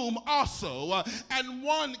bloom also, and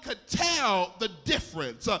one could tell the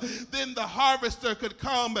difference. Then the harvester could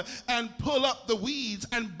come and pull up the weeds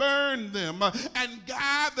and burn them and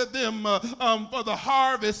gather them for the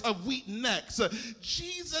harvest of wheat next.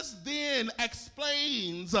 Jesus then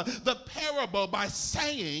explains the parable by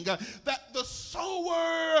saying that the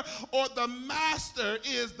sower or the master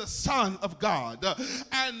is the Son of God,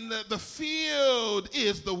 and the field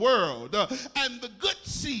is the world, and the good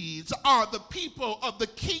seeds are the people of the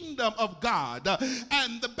kingdom of God,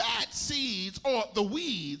 and the bad seeds or the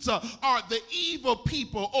weeds are the evil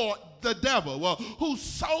people or the devil who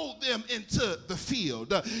sold them into the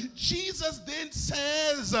field. Jesus then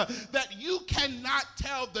says that you cannot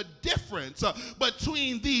tell the difference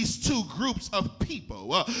between these two groups of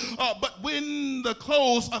people. But when the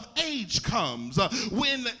close of age comes,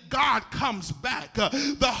 when God comes back,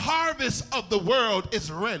 the harvest of the world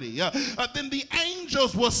is ready. Then the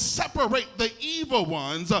angels will separate the evil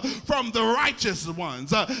ones from the righteous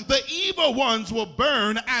ones. The evil ones will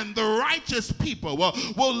burn, and the righteous people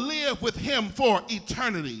will live with him for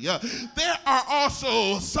eternity. There are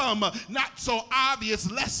also some not so obvious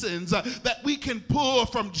lessons that we can pull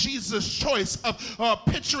from Jesus' choice of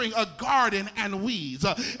picturing a garden and weeds.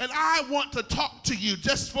 And I want to talk to you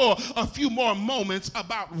just for a few more moments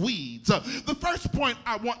about weeds. The first point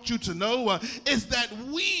I want you to know is that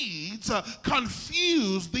weeds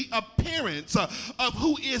confuse the appearance of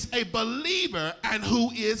who is a believer and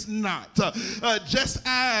who is not. Just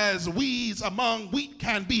as weeds among wheat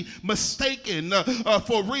can be mistaken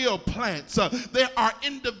for real plants, there are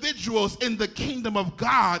individuals in the kingdom of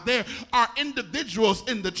God, there are individuals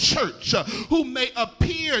in the church who may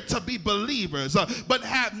appear to be believers but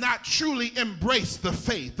have not truly embraced the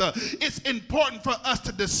faith. It's important for us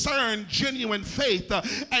to discern genuine faith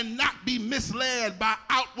and not be misled by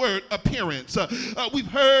outward appearance. We've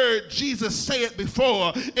heard Jesus say it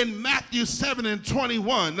before in Matthew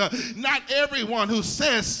 7:21. Not everyone who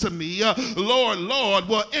says to me, Lord, Lord,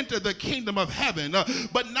 will enter the kingdom of heaven,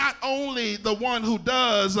 but not only the one who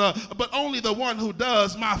does, but only the one who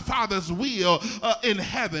does my Father's will in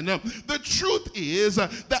heaven. The truth is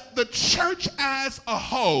that the church as a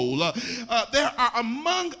whole, there are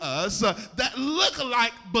among us that look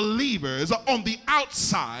like believers on the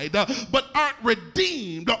outside, but aren't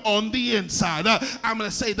redeemed on the inside. I'm going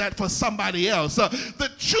to say that for somebody else.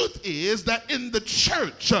 The truth is that in the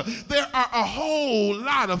church, there are a whole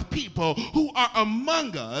lot of people who are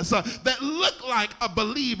among us that look like a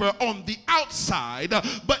believer on the outside,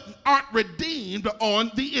 but aren't redeemed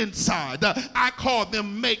on the inside. I call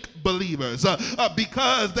them make believers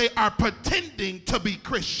because they are pretending to be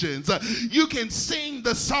Christians. You can sing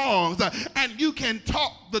the songs and you can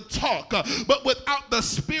talk the talk, but without the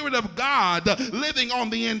Spirit of God living on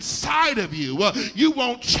the inside of you, you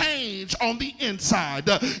won't change on the inside.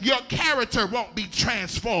 Your character won't be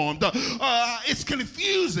transformed. It's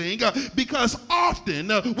confusing because often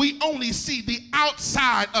we only see the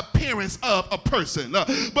outside appearance of a person,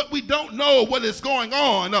 but we don't know what is going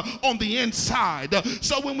on the inside.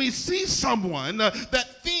 So when we see someone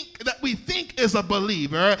that we think is a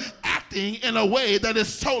believer acting in a way that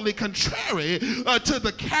is totally contrary to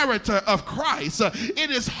the character of Christ,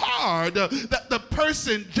 it is hard that the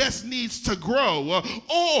person just needs to grow,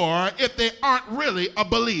 or if they aren't really a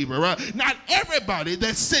believer. Not everybody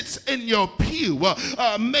that sits in your pew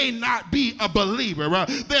may not be a believer.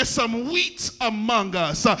 There's some wheats among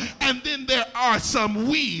us, and then there are some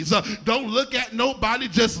weeds. Don't look at nobody,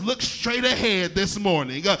 just look straight ahead this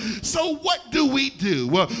morning. So what do?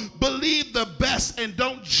 Believe the best and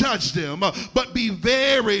don't judge them, but be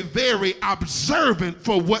very, very observant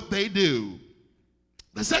for what they do.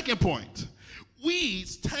 The second point,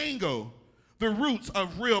 weeds tangle the roots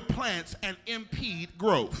of real plants and impede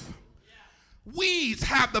growth. Weeds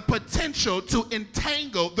have the potential to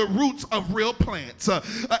entangle the roots of real plants,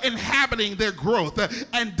 inhabiting their growth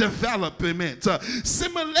and development.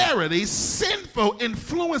 Similarly, sinful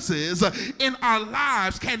influences in our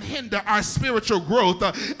lives can hinder our spiritual growth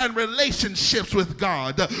and relationships with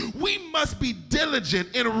God. We must be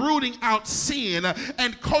diligent in rooting out sin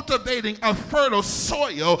and cultivating a fertile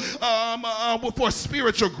soil for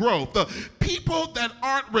spiritual growth. People that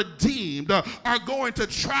aren't redeemed are going to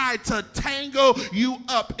try to tangle you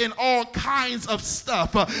up in all kinds of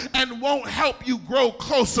stuff and won't help you grow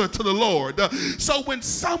closer to the Lord. So when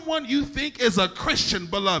someone you think is a Christian,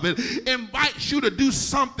 beloved, invites you to do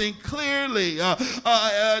something clearly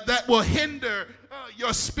that will hinder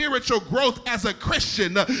your spiritual growth as a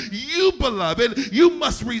Christian, you, beloved, you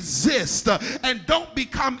must resist and don't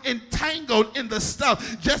become entangled in the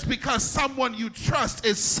stuff just because someone you trust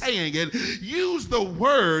is saying it. Use the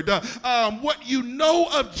word, what you know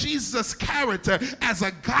of Jesus' character, as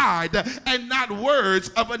a guide and not words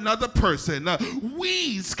of another person.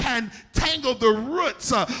 Weeds can tangle the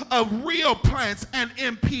roots of real plants and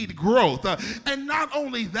impede growth. And not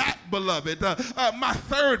only that, beloved, my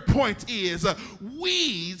third point is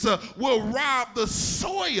weeds will rob the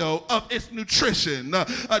soil of its nutrition.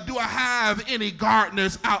 Do I have any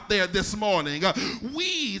gardeners out there this morning?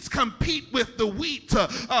 Weeds compete with the wheat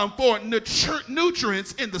for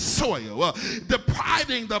nutrients in the soil,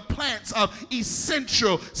 depriving the plants of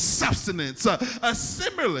essential substance.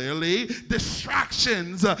 Similarly,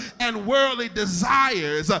 distractions and worldly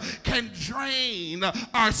desires can drain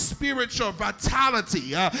our spiritual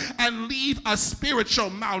vitality and leave us spiritual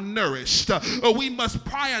malnourished. We must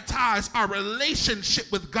prioritize our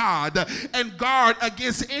relationship with God and guard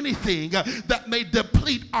against anything that may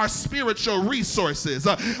deplete our spiritual resources.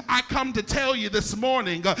 I come to tell you this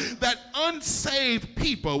morning that unsaved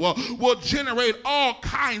people will generate all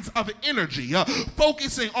kinds of energy,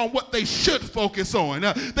 focusing on what they should focus on.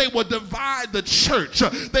 They will divide the church.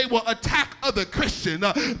 They will attack other Christians.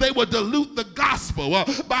 They will dilute the gospel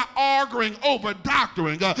by arguing over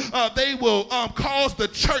doctrine. They will cause the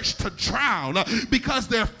church to drown because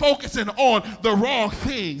they're focusing on the wrong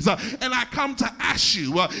things. And I come to ask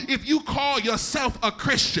you, if you call yourself a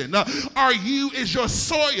Christian, is your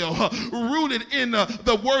soil rooted in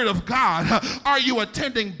the Word of God? Are you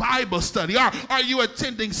attending Bible study? Are you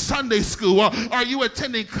attending Sunday school? Are you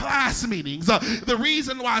attending class meetings? The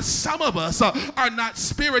reason why some of us are not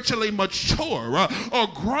spiritually mature or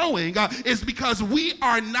growing is because we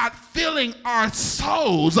are not filling our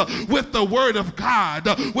souls with the Word of God,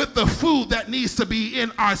 with the food that needs to be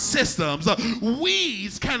in our systems.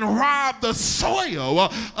 Weeds can rob the soil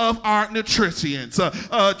of our nutrients.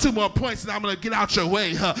 2 more points and I'm going to get out your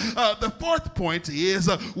way. The fourth point is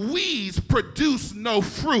weeds produce no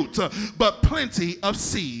fruit but plenty of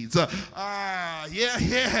seeds.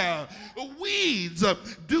 Weeds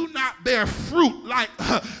do not bear fruit like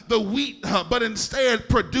the wheat, but instead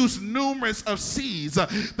produce numerous of seeds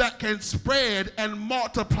that can spread and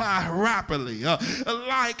multiply rapidly.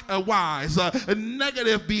 Likewise,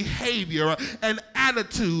 negative behavior and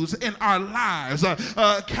attitudes in our lives that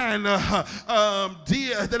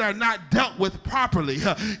are not dealt with properly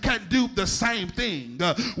can do the same thing.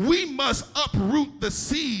 We must uproot the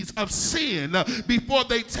seeds of sin before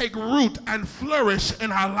they take root and flourish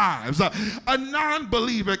in our lives. A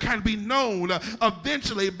non-believer can be known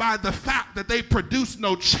eventually by the fact that they produce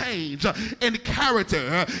no change in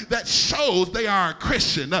character that shows they are a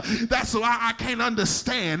Christian. That's why I can't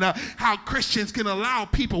understand how Christians can allow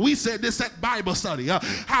people, we said this at Bible study,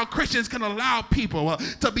 how Christians can allow people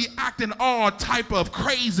to be acting all type of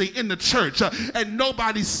crazy in the church and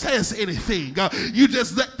nobody says anything. You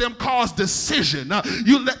just let them cause decision.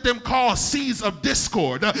 You let them cause seeds of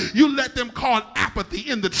discord. You let them cause apathy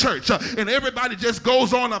in the church, and everybody just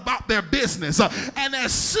goes on about their business. And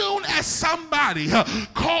as soon as somebody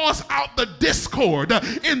calls out the discord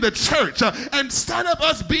in the church, instead of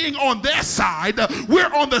us being on their side,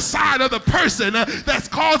 we're on the side of the person that's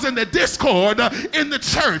causing the discord in the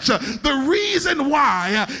church. The reason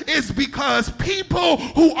why is because people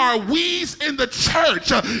who are weeds in the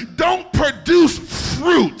church don't produce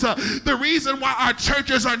fruit. The reason why our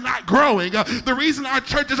churches are not growing, the reason our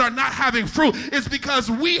churches are not having fruit is because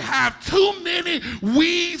we have too many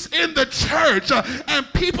weeds in the church and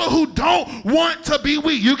people who don't want to be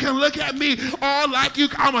weeds. You can look at me all like you.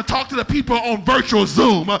 I'm going to talk to the people on virtual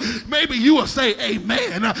Zoom. Maybe you will say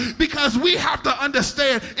amen, because we have to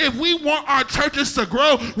understand, if we want our churches to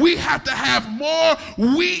grow, we have to have more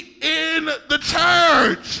wheat in the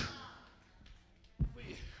church.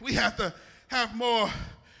 We have to have more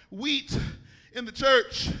wheat in the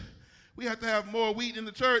church. We have to have more wheat in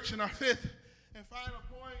the church. And our fifth and final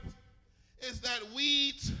point is that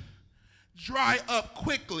weeds dry up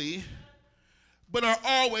quickly, but are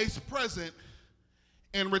always present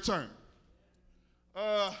in return.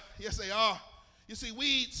 Yes, they are. You see,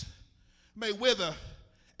 weeds may wither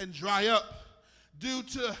and dry up due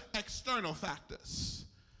to external factors,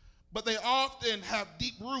 but they often have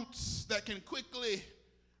deep roots that can quickly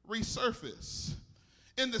resurface.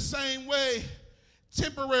 In the same way,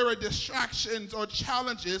 temporary distractions or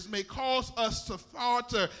challenges may cause us to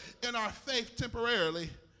falter in our faith temporarily,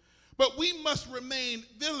 but we must remain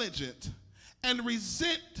vigilant and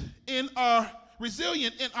resilient in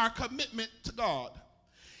our commitment to God,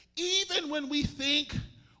 even when we think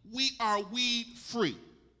we are weed free.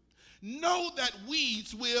 Know that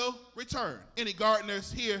weeds will return. Any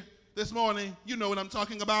gardeners here this morning? You know what I'm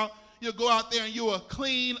talking about. You'll go out there and you will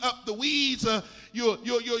clean up the weeds. Your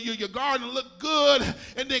garden look good,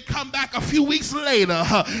 and then come back a few weeks later,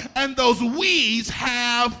 and those weeds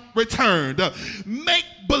have returned. Make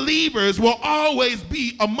believers will always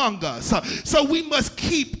be among us, so we must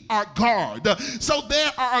keep our guard. So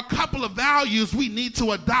there are a couple of values we need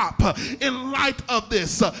to adopt in light of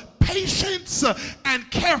this. patience and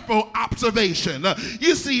careful observation.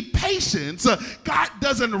 You see, patience, God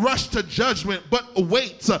doesn't rush to judgment, but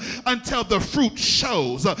waits until the fruit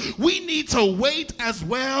shows. We need to wait as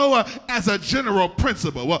well as a general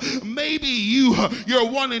principle. Maybe you're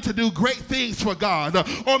wanting to do great things for God,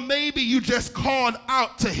 or maybe you just called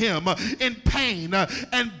out to him in pain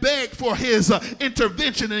and begged for his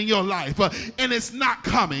intervention in your life, and it's not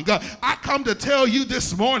coming. I come to tell you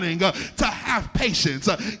this morning to have patience.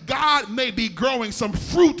 God may be growing some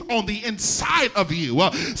fruit on the inside of you,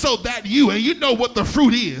 so that you know what the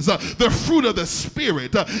fruit is, the fruit of the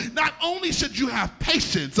Spirit. Not only should you have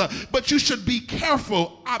patience, but you should be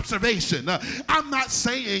careful observation. I'm not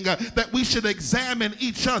saying that we should examine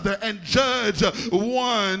each other and judge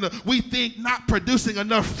one we think not producing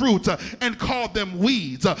enough fruit and call them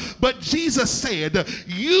weeds. But Jesus said,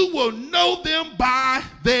 you will know them by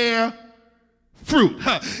their fruit.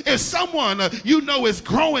 If someone you know is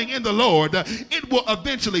growing in the Lord, it will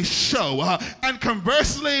eventually show. And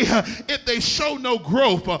conversely, if they show no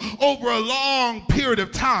growth over a long period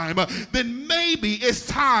of time, then maybe it's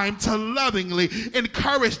time to lovingly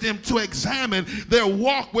encourage them to examine their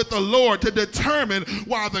walk with the Lord to determine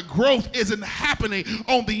why the growth isn't happening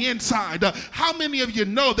on the inside. How many of you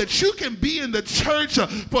know that you can be in the church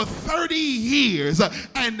for 30 years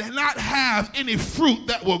and not have any fruit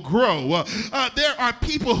that will grow? There are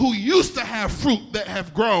people who used to have fruit that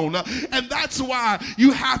have grown, and that's why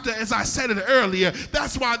you have to, as I said it earlier,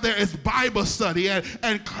 that's why there is Bible study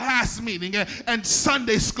and class meeting and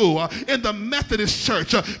Sunday school in the Methodist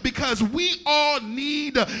church, because we all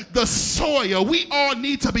need the soil. We all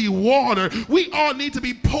need to be watered. We all need to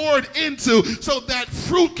be poured into so that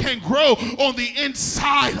fruit can grow on the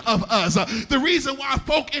inside of us. The reason why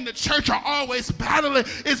folk in the church are always battling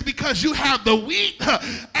is because you have the wheat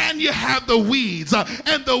and you have the weeds.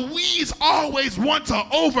 And the weeds always want to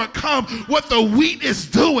overcome what the wheat is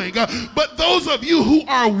doing. But those of you who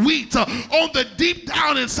are wheat, on the deep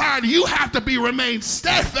down inside, you have to remain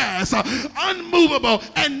steadfast, unmovable,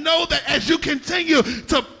 and know that as you continue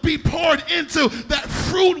to be poured into, that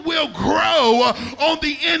fruit will grow on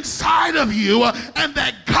the inside of you, and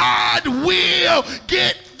that God will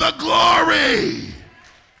get the glory.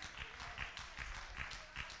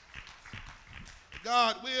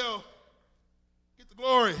 God will get the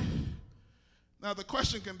glory. Now the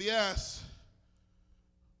question can be asked,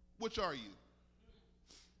 which are you?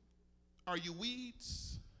 Are you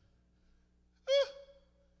weeds?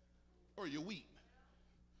 Or are you wheat?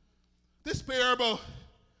 This parable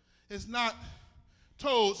is not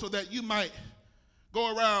told so that you might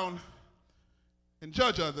go around and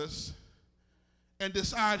judge others and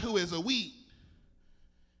decide who is a wheat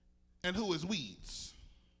and who is weeds.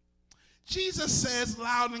 Jesus says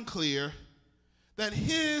loud and clear that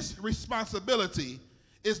his responsibility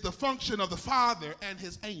is the function of the Father and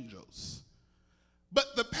his angels.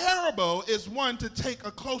 But the parable is one to take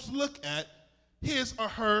a close look at his or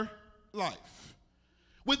her life,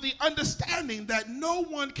 with the understanding that no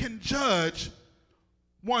one can judge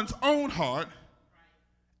one's own heart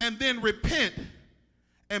and then repent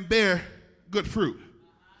and bear good fruit.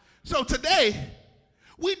 So today,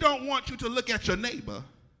 we don't want you to look at your neighbor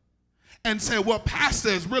and say, well, pastor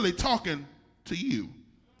is really talking to you.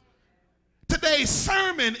 Today's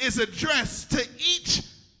sermon is addressed to each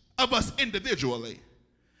of us individually.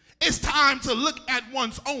 It's time to look at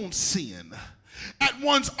one's own sin, at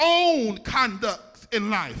one's own conduct in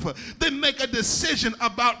life, then make a decision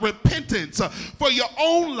about repentance for your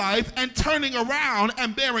own life and turning around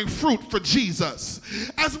and bearing fruit for Jesus.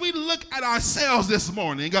 As we look at ourselves this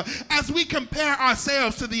morning, as we compare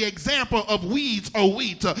ourselves to the example of weeds or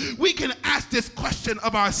wheat, we can ask this question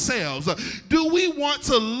of ourselves: do we want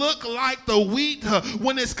to look like the wheat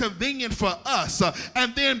when it's convenient for us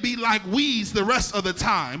and then be like weeds the rest of the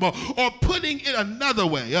time? Or putting it another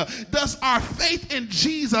way, does our faith in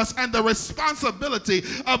Jesus and the responsibility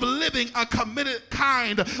of living a committed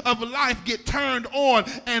kind of life get turned on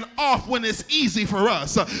and off when it's easy for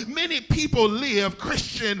us? Many people live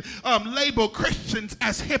Christian, label Christians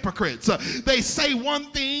as hypocrites. They say one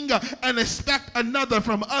thing and expect another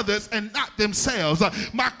from others and not themselves.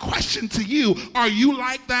 My question to you, are you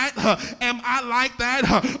like that? Am I like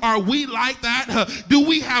that? Are we like that? Do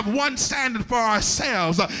we have one standard for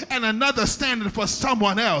ourselves and another standard for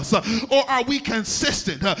someone else? Or are we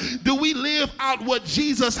consistent? Do we live out what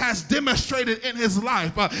Jesus has demonstrated in his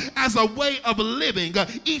life as a way of living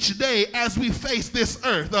each day as we face this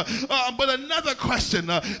earth. But another question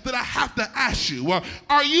that I have to ask you,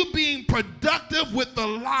 are you being productive with the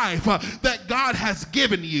life that God has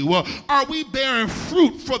given you? Are we bearing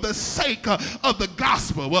fruit for the sake of the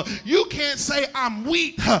gospel? You can't say I'm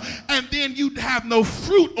wheat and then you have no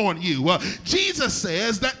fruit on you. Jesus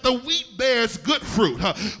says that the wheat bears good fruit,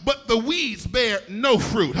 but the weeds bear no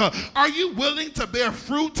fruit. Are you willing to bear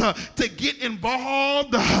fruit to get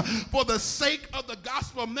involved for the sake of the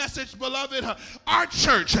gospel message, beloved? Our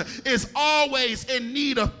church is always in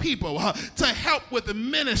need of people to help with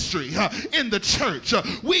ministry in the church.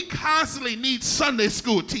 We constantly need Sunday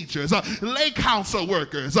school teachers, lay council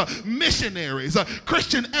workers, missionaries,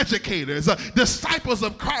 Christian educators, disciples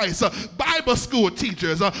of Christ, Bible school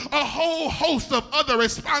teachers. A whole host of other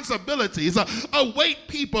responsibilities await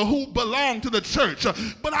people who belong to the church.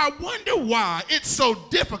 But I wonder why it's so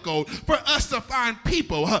difficult for us to find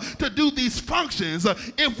people to do these functions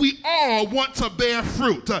if we all want to bear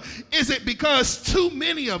fruit. Is it because too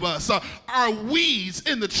many of us are weeds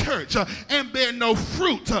in the church and bear no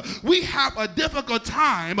fruit? We have a difficult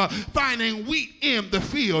time finding wheat in the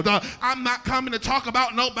field. I'm not coming to talk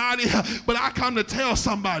about nobody, but I come to tell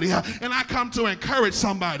somebody and I come to encourage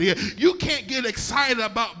somebody. You can't get excited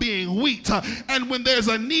about being wheat, and when there's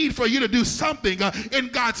a need for you to do something in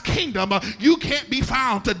God's kingdom, you can't be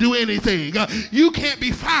found to do anything. You can't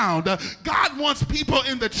be found. God wants people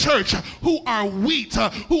in the church who are wheat,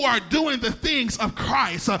 who are doing the things of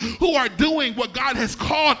Christ, who are doing what God has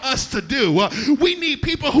called us to do. We need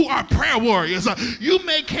people who are prayer warriors. You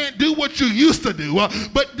can't do what you used to do,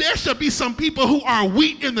 but there should be some people who are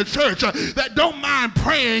wheat in the church that don't mind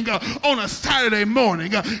praying on a Saturday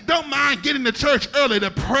morning, don't mind getting to church early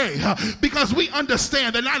to pray, because we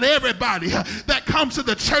understand that not everybody that comes to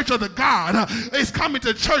the church of the God is coming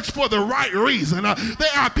to church for the right reason.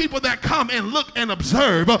 There are people that come and look and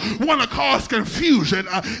observe, want to cause confusion.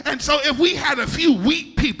 And so if we had a few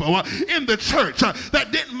weak people in the church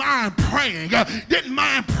that didn't mind praying, didn't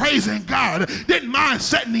mind praising God, didn't mind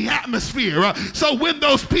setting the atmosphere, so when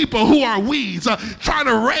those people who are weeds try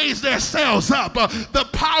to raise themselves up, the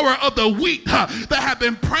power of the wheat that have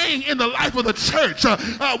been praying in the life of the church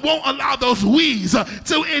won't allow those weeds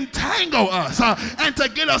to entangle us and to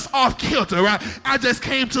get us off kilter. I just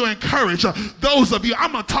came to encourage those of you.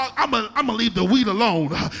 I'm gonna leave the wheat alone.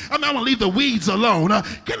 I'm gonna leave the weeds alone.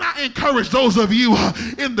 Can I encourage those of you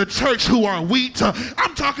in the church who are wheat?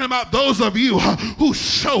 I'm talking about those of you who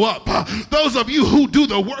show up, those of you who do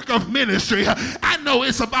the work of ministry. I know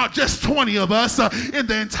it's about just 20 of us in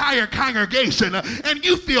the entire congregation, and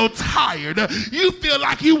you feel tired. You feel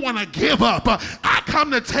like you want to give up. I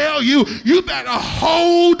come to tell you, you better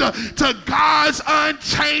hold to God's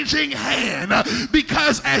unchanging hand,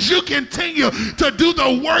 because as you continue to do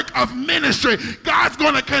the work of ministry, God's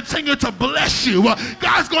going to continue to bless you.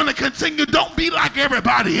 God's going to continue. Don't be like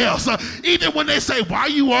everybody else. Even when they say, why are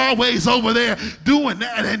you always over there doing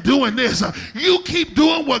that and doing this? You keep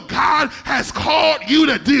doing what God has called you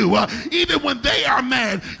to do. Even when they are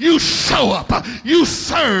mad, you show up. You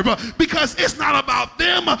serve, because it's not about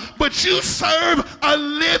them, but you serve a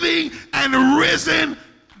living and risen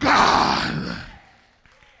God.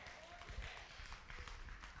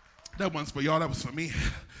 That one's for y'all. That was for me.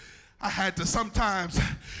 I had to sometimes,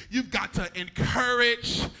 you've got to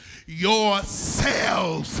encourage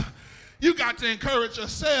yourselves. You got to encourage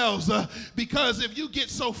yourselves, because if you get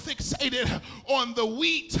so fixated on the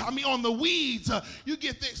weeds, you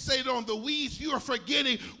get fixated on the weeds, you are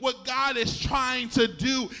forgetting what God is trying to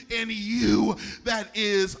do in you that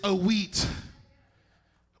is a wheat.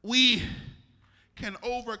 We can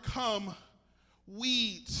overcome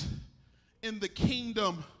weeds in the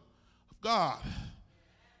kingdom of God.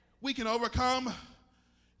 We can overcome.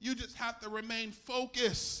 You just have to remain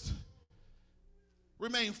focused.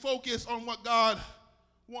 Remain focused on what God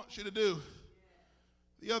wants you to do.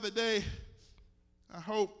 The other day, I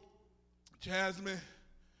hope Jasmine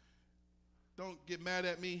don't get mad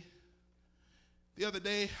at me. The other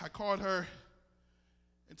day, I called her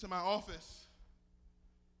into my office,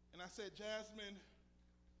 and I said, Jasmine,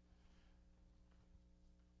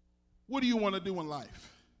 what do you want to do in life?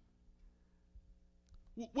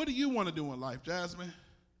 What do you want to do in life, Jasmine?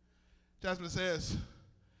 Jasmine says,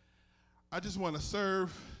 I just want to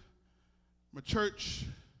serve my church.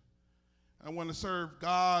 I want to serve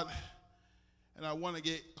God, and I want to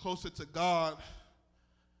get closer to God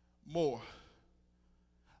more.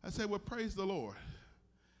 I said, well, praise the Lord.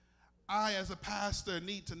 I, as a pastor,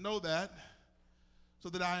 need to know that so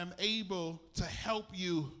that I am able to help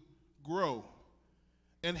you grow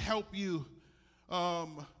and help you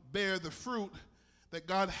bear the fruit that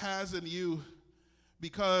God has in you,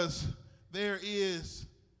 because there is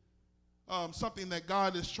something that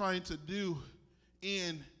God is trying to do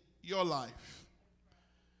in your life.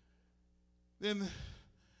 And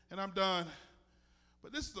I'm done.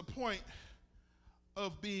 But this is the point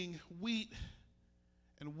of being wheat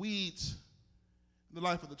and weeds in the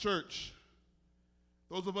life of the church.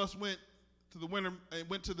 Those of us went to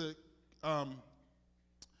the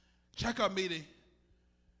checkup meeting.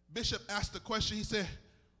 Bishop asked the question. He said,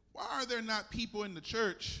 why are there not people in the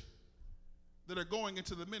church that are going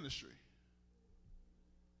into the ministry?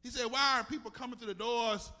 He said, why are people coming through the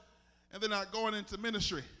doors and they're not going into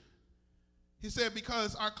ministry? He said,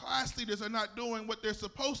 because our class leaders are not doing what they're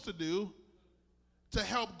supposed to do to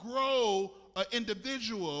help grow an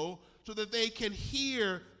individual so that they can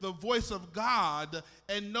hear the voice of God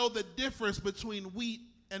and know the difference between wheat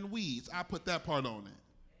and weeds. I put that part on it.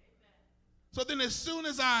 So then as soon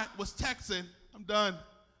as I was texting, I'm done.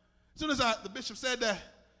 As soon as the bishop said that,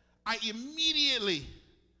 I immediately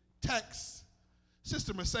text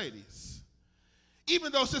Sister Mercedes.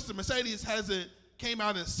 Even though Sister Mercedes hasn't came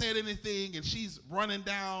out and said anything, and she's running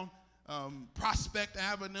down Prospect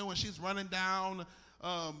Avenue, and she's running down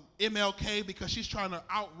MLK because she's trying to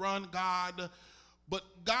outrun God. But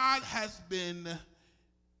God has been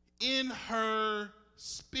in her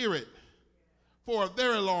spirit for a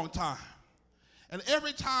very long time. And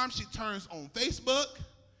every time she turns on Facebook,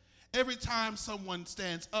 every time someone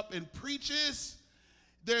stands up and preaches,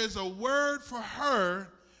 there's a word for her,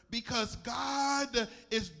 because God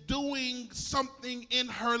is doing something in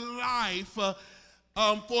her life for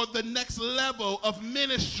the next level of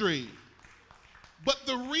ministry. But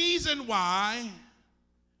the reason why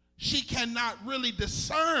she cannot really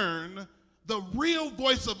discern the real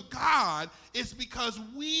voice of God is because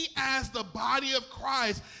we as the body of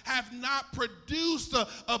Christ have not produced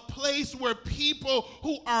a place where people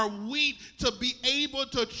who are weak to be able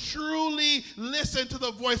to truly listen to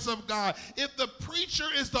the voice of God. If the preacher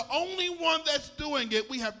is the only one that's doing it,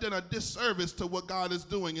 we have done a disservice to what God is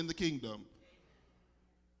doing in the kingdom.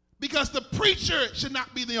 Because the preacher should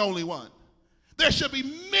not be the only one. There should be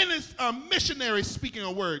missionaries speaking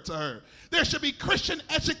a word to her. There should be Christian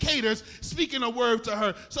educators speaking a word to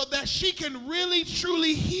her so that she can really,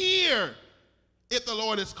 truly hear if the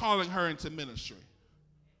Lord is calling her into ministry.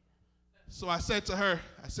 So I said to her,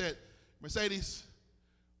 Mercedes,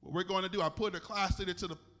 what we're going to do, I put her class leader to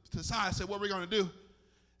the side. I said, what we're going to do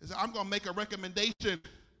is I'm going to make a recommendation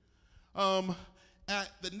at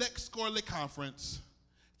the next Scarlet Conference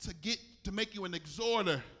to make you an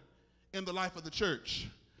exhorter in the life of the church,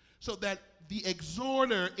 so that the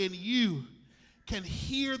exhorter in you can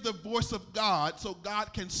hear the voice of God, so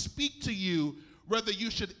God can speak to you whether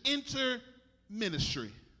you should enter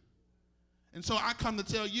ministry. And so I come to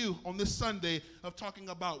tell you on this Sunday of talking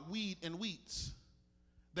about weed and wheats,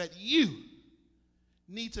 that you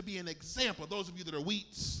need to be an example. Those of you that are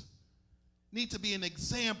wheats need to be an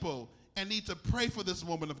example and need to pray for this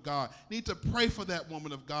woman of God, need to pray for that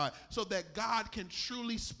woman of God, so that God can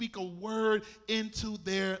truly speak a word into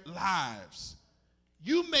their lives.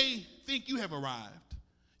 You may think you have arrived.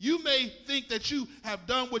 You may think that you have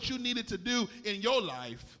done what you needed to do in your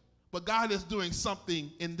life, but God is doing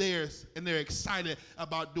something in theirs, and they're excited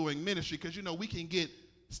about doing ministry, because, you know, we can get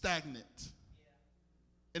stagnant.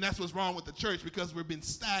 And that's what's wrong with the church, because we've been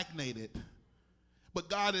stagnated. But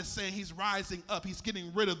God is saying he's rising up. He's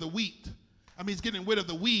getting rid of the wheat. He's getting rid of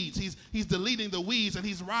the weeds. He's deleting the weeds, and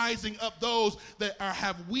he's rising up those that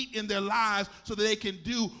have wheat in their lives so that they can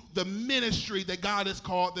do the ministry that God has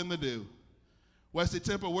called them to do. Wesley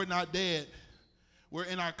Temple, we're not dead. We're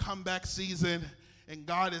in our comeback season, and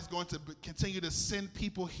God is going to continue to send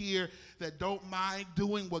people here that don't mind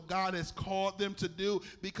doing what God has called them to do,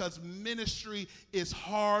 because ministry is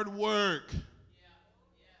hard work.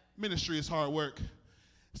 Ministry is hard work.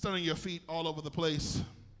 Stand on your feet all over the place.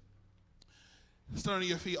 Stand on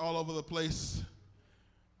your feet all over the place.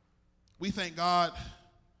 We thank God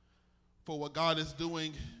for what God is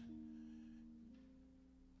doing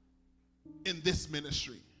in this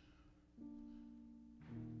ministry.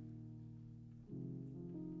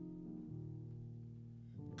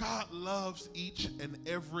 God loves each and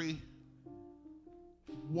every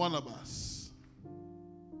one of us.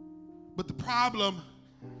 But the problem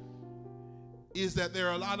is that there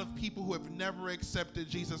are a lot of people who have never accepted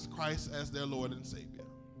Jesus Christ as their Lord and Savior.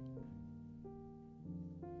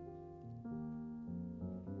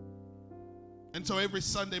 And so every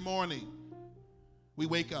Sunday morning, we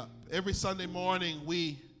wake up. Every Sunday morning,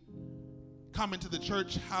 we come into the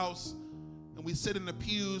church house and we sit in the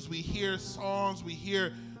pews. We hear songs. We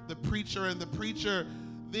hear the preacher, and the preacher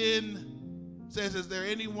then says, is there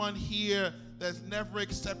anyone here that's never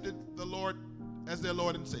accepted the Lord as their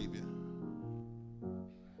Lord and Savior?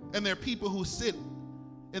 And there are people who sit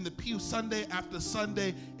in the pew Sunday after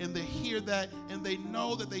Sunday, and they hear that, and they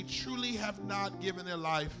know that they truly have not given their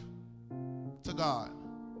life to God.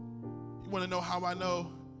 You want to know how I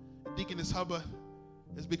know Deaconess Hubbard?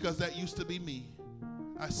 It's because that used to be me.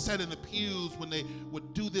 I sat in the pews when they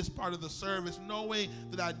would do this part of the service, knowing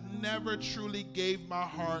that I never truly gave my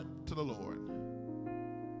heart to the Lord.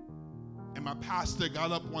 And my pastor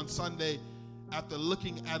got up one Sunday after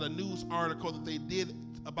looking at a news article that they did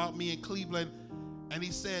about me in Cleveland, and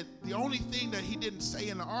he said the only thing that he didn't say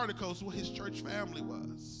in the article is what his church family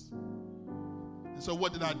was. And so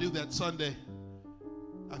what did I do that Sunday?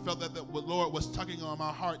 I felt that the Lord was tugging on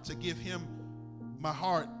my heart to give him my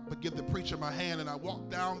heart, but give the preacher my hand. And I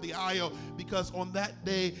walked down the aisle because on that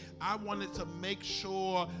day, I wanted to make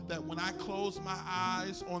sure that when I closed my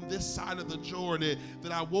eyes on this side of the Jordan,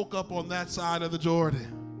 that I woke up on that side of the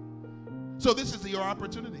Jordan. So this is your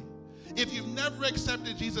opportunity. If you've never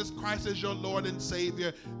accepted Jesus Christ as your Lord and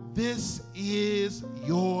Savior, this is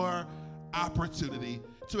your opportunity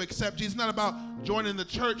to accept Jesus. It's not about joining the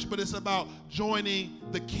church, but it's about joining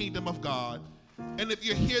the kingdom of God. And if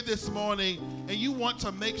you're here this morning and you want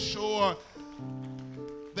to make sure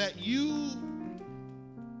that you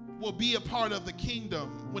will be a part of the kingdom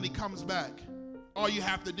when he comes back, all you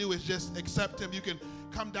have to do is just accept him. You can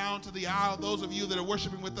come down to the aisle. Those of you that are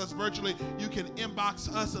worshiping with us virtually, you can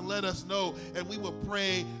inbox us and let us know, and we will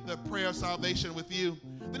pray the prayer of salvation with you.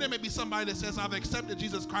 Then there may be somebody that says, I've accepted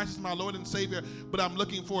Jesus Christ as my Lord and Savior, but I'm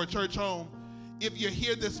looking for a church home. If you're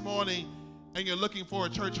here this morning and you're looking for a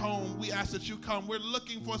church home, we ask that you come. We're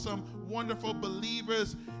looking for some wonderful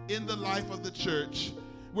believers in the life of the church.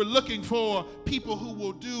 We're looking for people who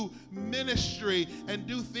will do ministry and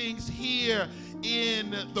do things here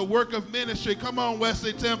in the work of ministry. Come on,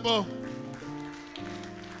 Wesley Temple.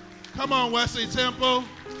 Come on, Wesley Temple.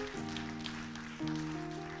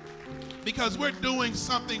 Because we're doing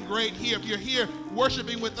something great here. If you're here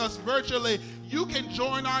worshiping with us virtually, you can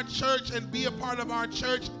join our church and be a part of our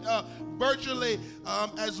church virtually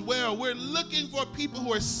as well. We're looking for people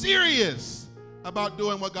who are serious about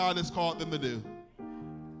doing what God has called them to do.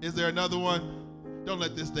 Is there another one? Don't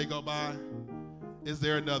let this day go by. Is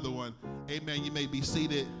there another one? Amen. You may be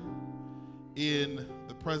seated in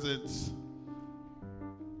the presence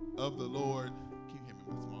of the Lord. Can you hear me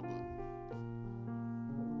with my small book?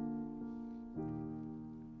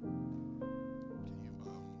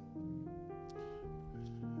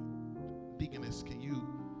 Deaconess, can you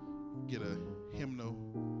get a hymnal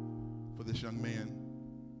for this young man?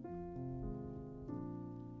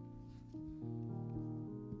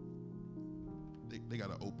 They got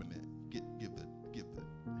to open it. Give the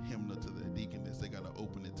hymnal to the deaconess. They got to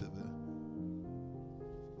open it to the.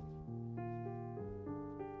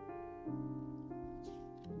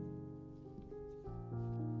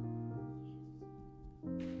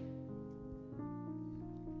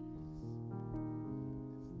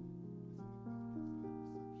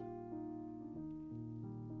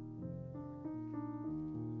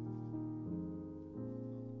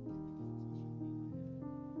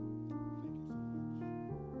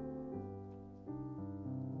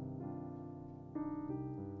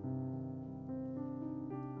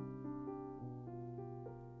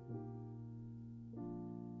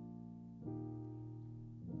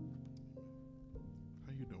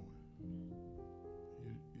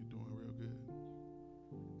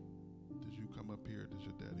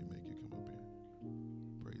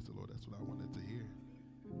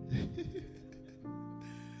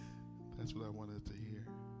 That's what I wanted to hear.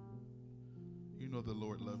 You know the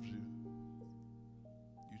Lord loves you.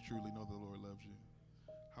 You truly know the Lord loves you.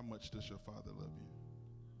 How much does your Father love you?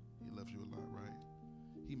 He loves you a lot, right?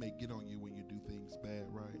 He may get on you when you do things bad,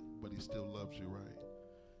 right? But he still loves you, right?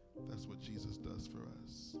 That's what Jesus does for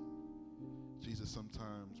us. Jesus,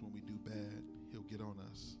 sometimes when we do bad, he'll get on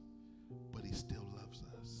us, but he still loves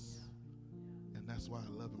us. And that's why I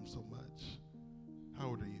love him so much. How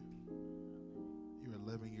old are you? You're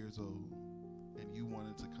 11 years old, and you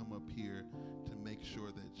wanted to come up here to make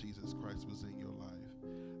sure that Jesus Christ was in your life.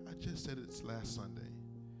 I just said it last Sunday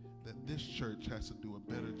that this church has to do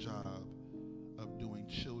a better job of doing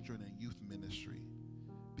children and youth ministry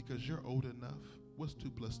because you're old enough. What's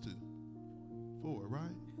 2 plus 2? 4,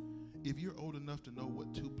 right? If you're old enough to know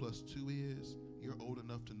what 2 plus 2 is, you're old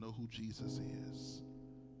enough to know who Jesus is.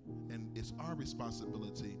 And it's our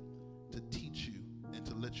responsibility to teach you and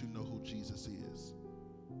to let you know who Jesus is.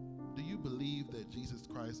 Do you believe that Jesus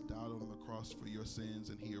Christ died on the cross for your sins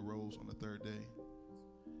and he arose on the 3rd day?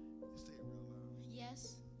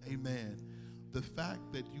 Yes. Amen. The fact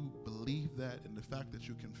that you believe that and the fact that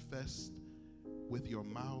you confess with your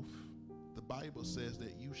mouth, the Bible says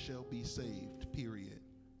that you shall be saved, period.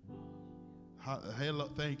 Hello,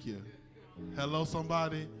 thank you. Hello,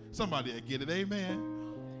 somebody. Somebody that get it,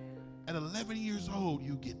 amen. At 11 years old,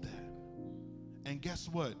 you get that. And guess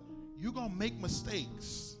what? You're going to make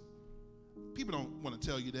mistakes. People don't want to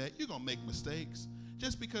tell you that. You're going to make mistakes.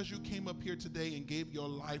 Just because you came up here today and gave your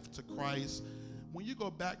life to Christ, when you go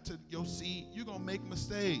back to your seat, you're going to make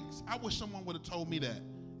mistakes. I wish someone would have told me that.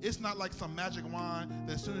 It's not like some magic wand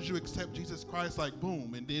that as soon as you accept Jesus Christ, like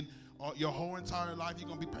boom, and then your whole entire life you're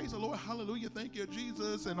going to be, praise the Lord, hallelujah, thank you,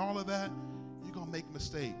 Jesus, and all of that. You're going to make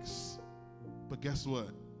mistakes. But guess what?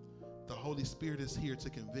 The Holy Spirit is here to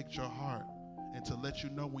convict your heart and to let you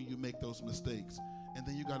know when you make those mistakes. And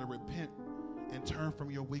then you got to repent and turn from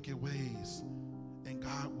your wicked ways. And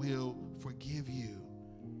God will forgive you.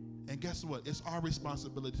 And guess what? It's our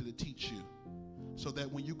responsibility to teach you so that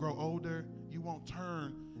when you grow older, you won't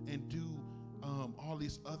turn and do all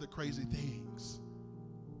these other crazy things.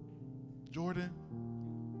 Jordan,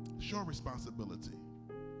 it's your responsibility.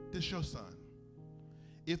 This is your son.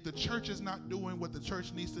 If the church is not doing what the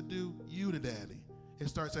church needs to do, you the daddy. It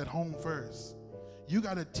starts at home first. You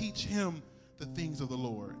got to teach him the things of the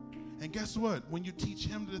Lord. And guess what? When you teach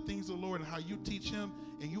him the things of the Lord and how you teach him,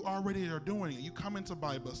 and you already are doing it, you come into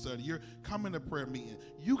Bible study, you're coming to prayer meeting,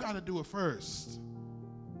 you got to do it first.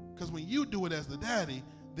 Because when you do it as the daddy,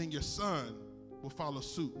 then your son will follow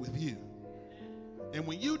suit with you. And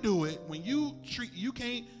when you do it, when you treat, you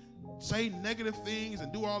can't say negative things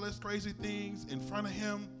and do all these crazy things in front of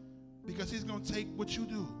him because he's going to take what you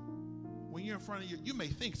do. When you're in front of you may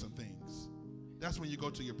think some things. That's when you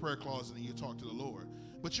go to your prayer closet and you talk to the Lord.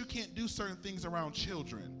 But you can't do certain things around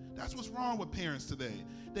children. That's what's wrong with parents today.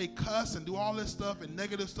 They cuss and do all this stuff and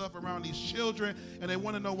negative stuff around these children, and they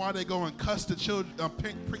want to know why they go and cuss the children,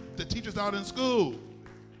 the teachers out in school.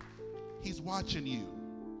 He's watching you.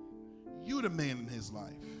 You're the man in his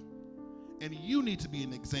life. And you need to be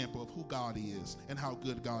an example of who God is and how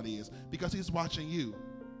good God is, because he's watching you.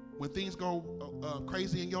 When things go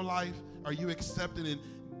crazy in your life, are you accepting and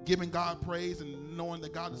giving God praise and knowing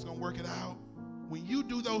that God is going to work it out? When you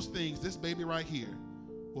do those things, this baby right here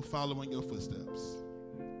will follow in your footsteps.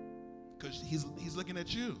 Because he's looking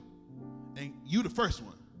at you. And you the first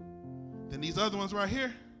one. Then these other ones right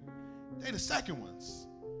here, they the second ones.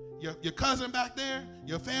 Your cousin back there,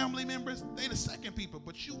 your family members, they the second people.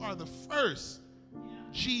 But you are the first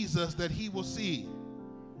Jesus that he will see.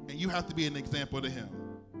 And you have to be an example to him.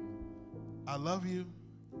 I love you.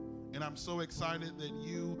 And I'm so excited that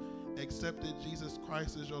you accepted Jesus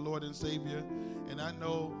Christ as your Lord and Savior. And I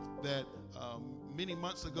know that many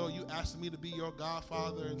months ago you asked me to be your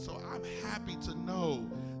godfather, and so I'm happy to know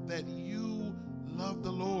that you love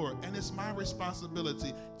the Lord. And it's my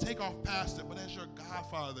responsibility, take off pastor, but as your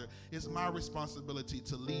godfather, it's my responsibility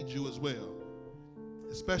to lead you as well,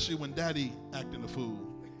 especially when daddy acting a fool.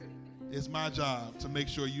 It's my job to make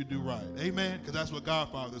sure you do right. Amen? Because that's what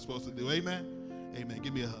godfather is supposed to do. Amen? Amen.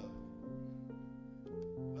 Give me a hug.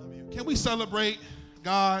 Love you. Can we celebrate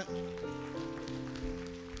God?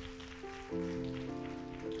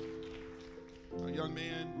 Young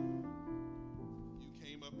man, you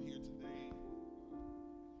came up here today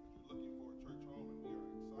because you're looking for a church home, and we are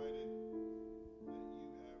excited that you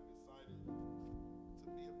have decided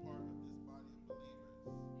to be a part of this body of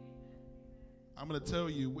believers. I'm going to tell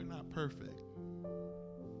you, we're not perfect.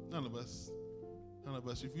 None of us. None of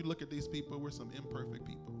us. If you look at these people, we're some imperfect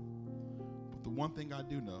people. But the one thing I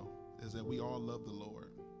do know is that we all love the Lord.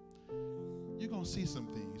 You're going to see some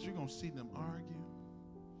things. You're going to see them argue.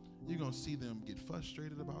 You're going to see them get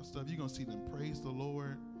frustrated about stuff. You're going to see them praise the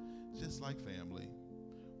Lord, just like family.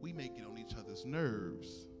 We may get on each other's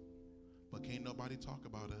nerves, but can't nobody talk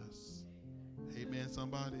about us. Amen,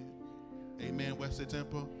 somebody? Amen, Wesley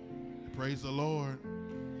Temple? Praise the Lord.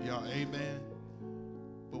 Y'all, amen?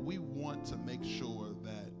 But we want to make sure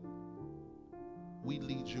that we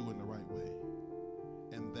lead you in the right way,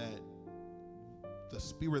 and that the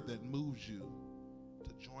spirit that moves you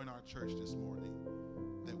to join our church this morning,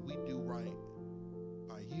 that we do right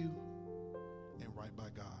by you and right by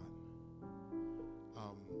God.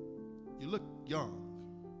 You look young,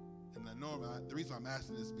 and I know the reason I'm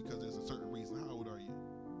asking this is because there's a certain reason. How old are you?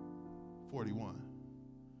 41.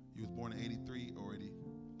 You was born in 83 already?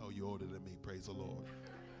 Oh, you're older than me. Praise the Lord.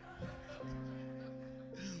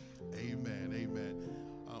 Amen, amen.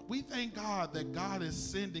 We thank God that God is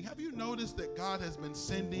sending. Have you noticed that God has been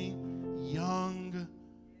sending young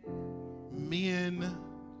men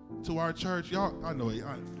to our church? Y'all, I know it.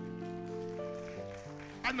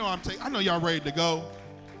 I know y'all ready to go,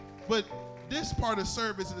 but this part of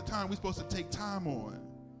service is the time we're supposed to take time on.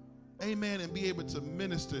 Amen, and be able to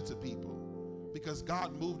minister to people because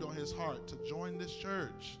God moved on his heart to join this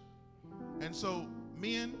church. And so,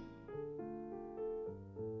 men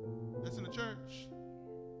that's in the church,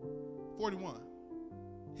 41,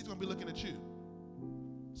 he's going to be looking at you.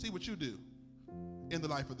 See what you do in the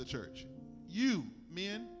life of the church. You,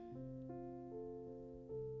 men,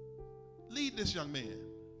 lead this young man.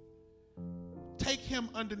 Take him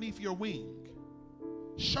underneath your wing.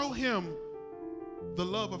 Show him the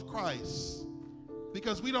love of Christ.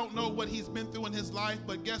 Because we don't know what he's been through in his life,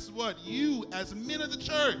 but guess what? You, as men of the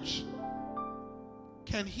church,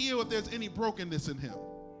 can heal if there's any brokenness in him.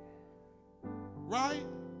 Right?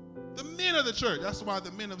 The men of the church. That's why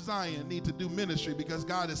the men of Zion need to do ministry, because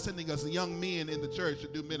God is sending us young men in the church to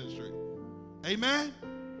do ministry. Amen?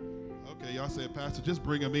 Okay, y'all said, Pastor, just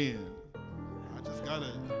bring them in. I just got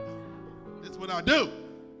to, this is what I do.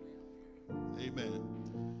 Amen.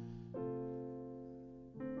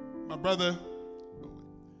 My brother,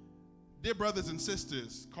 dear brothers and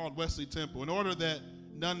sisters called Wesley Temple, in order that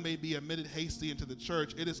none may be admitted hasty into the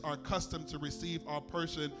church, it is our custom to receive our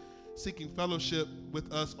person seeking fellowship with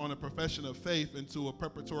us on a profession of faith into a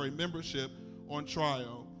preparatory membership on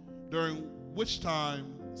trial, during which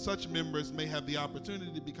time such members may have the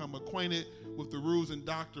opportunity to become acquainted with the rules and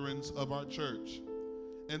doctrines of our church.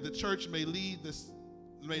 And the church may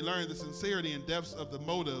learn the sincerity and depths of the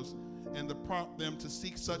motives and to prompt them to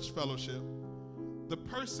seek such fellowship.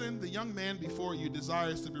 The young man before you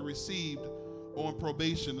desires to be received on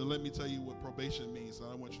probation. And let me tell you what probation means. I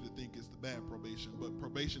don't want you to think it's the bad probation, but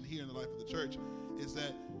probation here in the life of the church is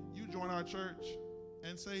that you join our church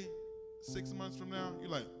and say 6 months from now, you're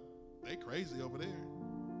like, they crazy over there.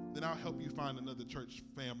 Then I'll help you find another church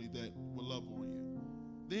family that will love on you.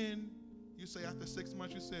 Then you say after 6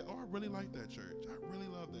 months, you say, oh, I really like that church. I really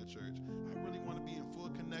love that church. I really want to be in full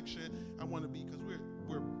connection. I want to be, because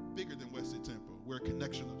we're bigger than Wesley Temple. We're a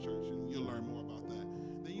connectional church, and you'll learn more about that.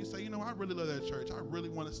 Then you say, I really love that church. I really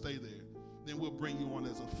want to stay there. Then we'll bring you on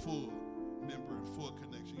as a full member and full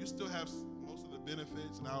connection. You still have most of the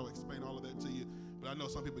benefits, and I'll explain all of that to you. But I know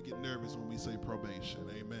some people get nervous when we say probation.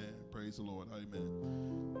 Amen. Praise the Lord.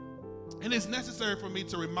 Amen. And it's necessary for me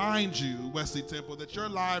to remind you, Wesley Temple, that your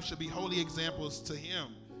lives should be holy examples to him,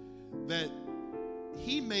 that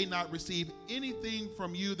he may not receive anything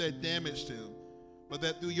from you that damaged him, but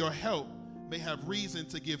that through your help may have reason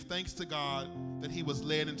to give thanks to God that he was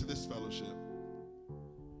led into this fellowship.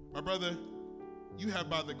 My brother, you have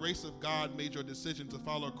by the grace of God made your decision to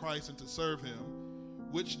follow Christ and to serve him,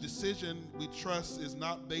 which decision we trust is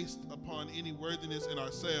not based upon any worthiness in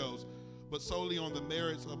ourselves, but solely on the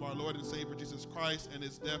merits of our Lord and Savior Jesus Christ and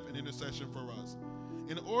his death and intercession for us.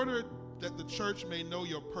 In order that the church may know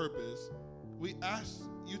your purpose, we ask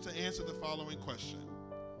you to answer the following question.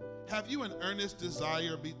 Have you an earnest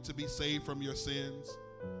desire to be saved from your sins?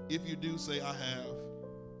 If you do, say, I have.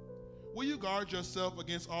 Will you guard yourself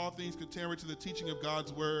against all things contrary to the teaching of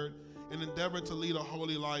God's word and endeavor to lead a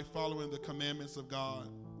holy life following the commandments of God?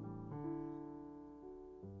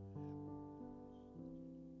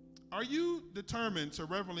 Are you determined to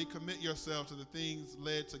reverently commit yourself to the things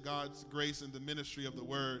led to God's grace in the ministry of the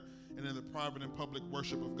word and in the private and public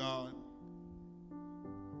worship of God?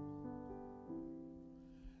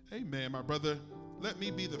 Amen, my brother. Let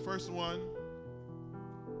me be the first one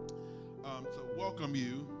to welcome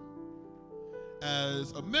you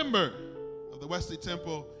as a member of the Wesley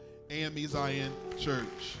Temple AMEZion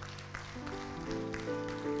Church.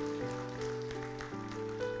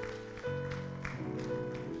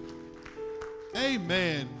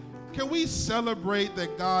 Amen. Can we celebrate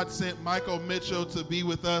that God sent Michael Mitchell to be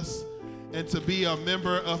with us and to be a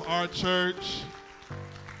member of our church?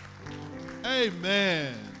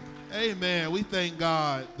 Amen. Amen. We thank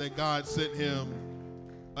God that God sent him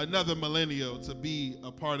another millennial to be a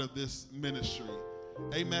part of this ministry.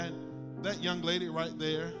 Amen. That young lady right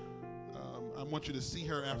there, I want you to see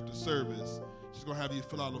her after service. She's going to have you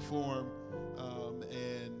fill out a form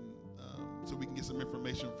so we can get some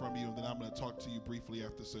information from you, and then I'm going to talk to you briefly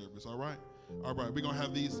after service. All right? All right. We're going to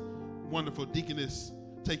have these wonderful deaconess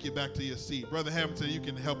take you back to your seat. Brother Hamilton, you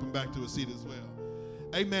can help him back to a seat as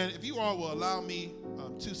well. Amen. If you all will allow me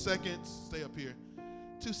 2 seconds, stay up here.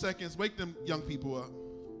 2 seconds. Wake them young people up.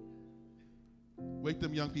 Wake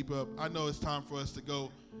them young people up. I know it's time for us to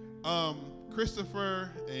go. Christopher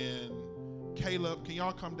and Caleb, can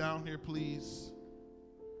y'all come down here, please?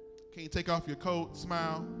 Can you take off your coat?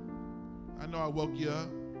 Smile. I know I woke you up.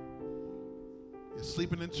 You're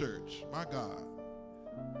sleeping in church. My God.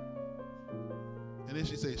 And then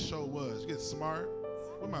she said, "Show was." You get smart.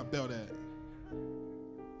 Where my belt at?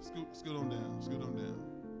 Scoot on down. Scoot on down.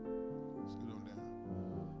 Scoot on down.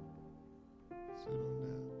 Scoot on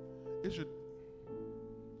down.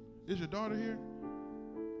 Is your daughter here?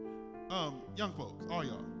 Young folks, all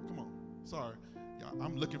y'all, come on. Sorry, y'all,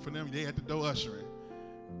 I'm looking for them. They at the door ushering.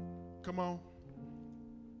 Come on.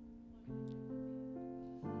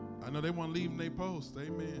 I know they want to leave in their post.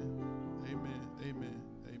 Amen. Amen. Amen.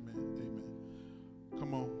 Amen. Amen.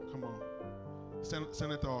 Come on. Come on.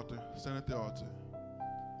 Stand at the altar. Stand at the altar.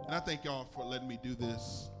 And I thank y'all for letting me do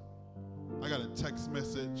this. I got a text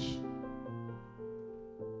message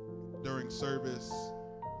during service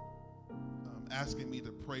asking me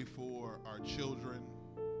to pray for our children.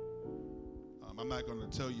 I'm not going to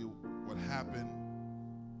tell you what happened,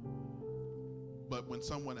 but when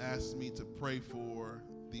someone asks me to pray for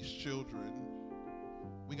these children,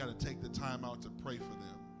 we got to take the time out to pray for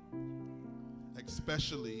them,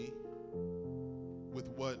 especially with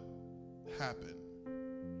what happened.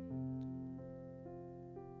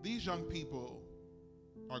 These young people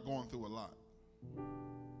are going through a lot.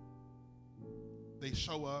 They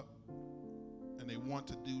show up and they want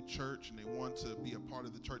to do church and they want to be a part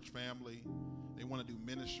of the church family. They want to do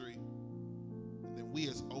ministry. And then we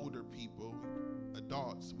as older people,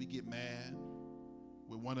 adults, we get mad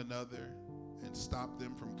with one another and stop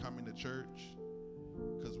them from coming to church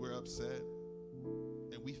because we're upset.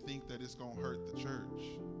 And we think that it's going to hurt the church.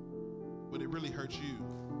 But it really hurts you.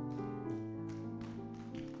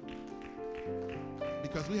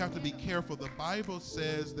 Because we have to be careful. The Bible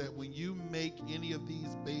says that when you make any of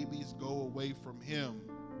these babies go away from him,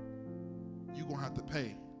 you're going to have to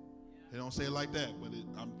pay. They don't say it like that, but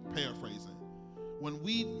I'm paraphrasing. When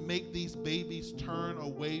we make these babies turn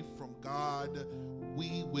away from God,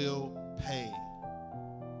 we will pay.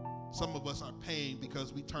 Some of us are paying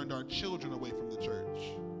because we turned our children away from the church.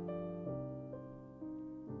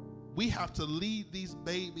 We have to lead these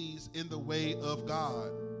babies in the way of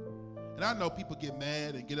God. And I know people get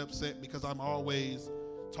mad and get upset because I'm always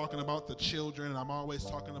talking about the children and I'm always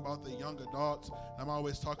talking about the young adults. I'm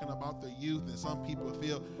always talking about the youth, and some people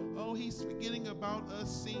feel, oh, he's forgetting about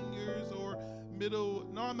us seniors or middle.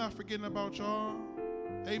 No, I'm not forgetting about y'all.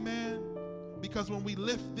 Amen. Because when we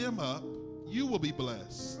lift them up, you will be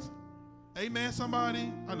blessed. Amen,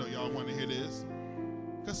 somebody? I know y'all want to hear this.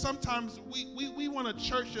 Because sometimes we want a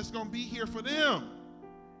church that's going to be here for them.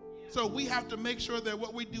 So we have to make sure that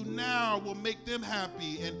what we do now will make them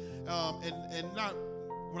happy and not,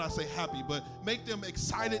 when I say happy, but make them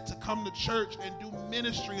excited to come to church and do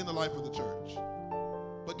ministry in the life of the church.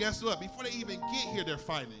 But guess what? Before they even get here, they're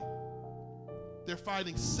fighting. They're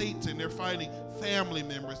fighting Satan. They're fighting family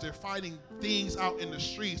members. They're fighting things out in the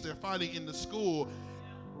streets. They're fighting in the school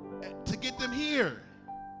to get them here.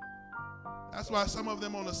 That's why some of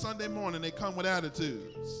them on a Sunday morning, they come with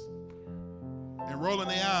attitudes and rolling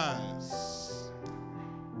their eyes.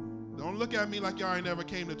 Don't look at me like y'all ain't never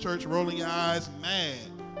came to church rolling your eyes mad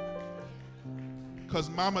because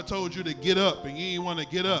mama told you to get up and you ain't want to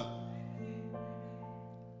get up.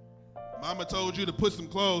 Mama told you to put some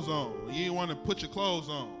clothes on and you ain't want to put your clothes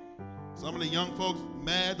on. Some of the young folks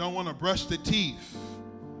mad, don't want to brush their teeth.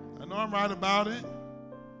 I know I'm right about it.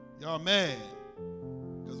 Y'all mad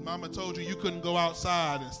because mama told you couldn't go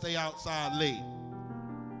outside and stay outside late.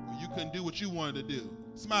 You couldn't do what you wanted to do.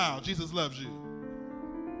 Smile, Jesus loves you.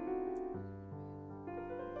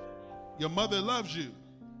 Your mother loves you.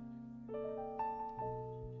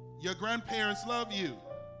 Your grandparents love you.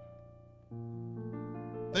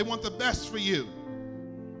 They want the best for you.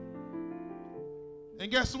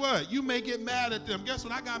 And guess what? You may get mad at them. Guess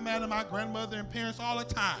what? I got mad at my grandmother and parents all the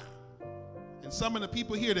time. And some of the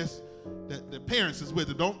people here that the parents is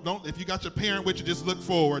with it. Don't if you got your parent with you, just look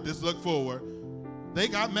forward. Just look forward. They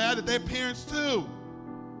got mad at their parents too.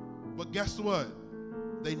 But guess what?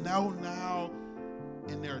 They know now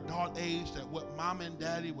in their adult age that what mom and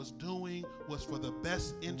daddy was doing was for the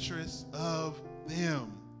best interest of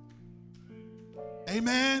them.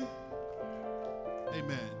 Amen?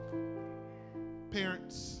 Amen.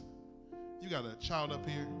 Parents, you got a child up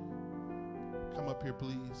here? Come up here,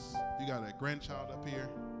 please. You got a grandchild up here?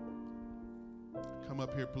 Come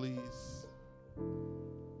up here, please.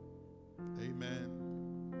 Amen.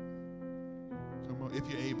 Come on, if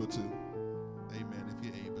you're able to. Amen. If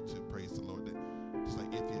you're able to, praise the Lord. Just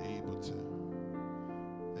like if you're able to.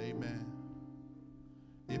 Amen.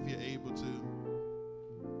 If you're able to.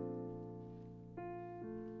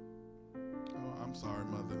 Oh, I'm sorry,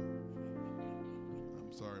 mother.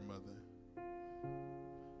 I'm sorry, mother.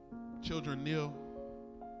 Children, kneel.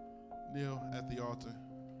 Kneel at the altar.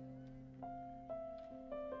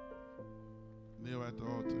 Kneel at the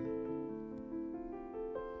altar.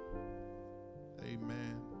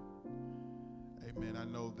 Amen. I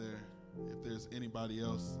know if there's anybody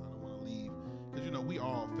else, I don't want to leave, because you know we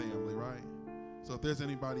all family, right? So if there's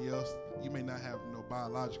anybody else, you may not have no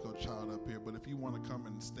biological child up here, but if you want to come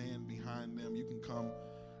and stand behind them, you can come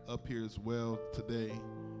up here as well today,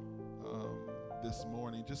 this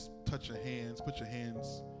morning. Just touch your hands, put your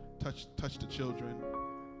hands, touch the children.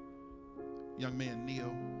 Young man,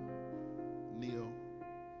 Neil.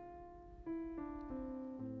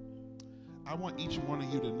 I want each one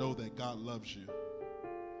of you to know that God loves you.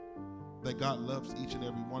 That God loves each and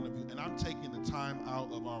every one of you. And I'm taking the time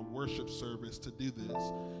out of our worship service to do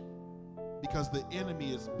this because the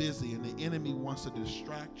enemy is busy and the enemy wants to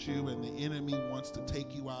distract you and the enemy wants to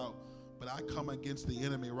take you out. But I come against the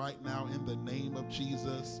enemy right now in the name of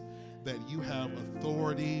Jesus, that you have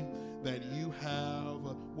authority, that you have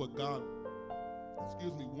what God,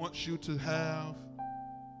 wants you to have.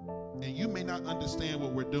 And you may not understand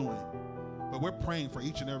what we're doing, but we're praying for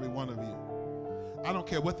each and every one of you. I don't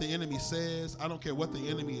care what the enemy says. I don't care what the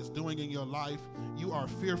enemy is doing in your life. You are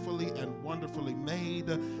fearfully and wonderfully made.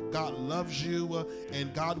 God loves you,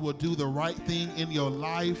 and God will do the right thing in your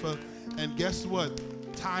life. And guess what?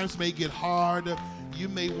 Times may get hard. You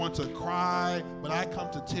may want to cry, but I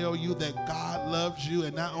come to tell you that God loves you,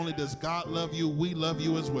 and not only does God love you, we love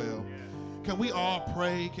you as well. Can we all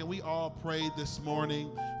pray? Can we all pray this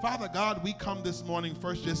morning? Father God, we come this morning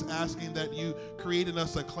first just asking that you create in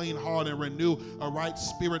us a clean heart and renew a right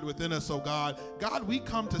spirit within us, oh God. God, we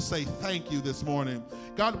come to say thank you this morning.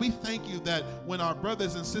 God, we thank you that when our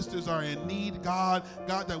brothers and sisters are in need, God,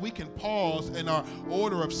 that we can pause in our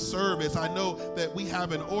order of service. I know that we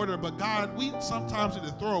have an order, but God, we sometimes need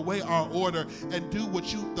to throw away our order and do what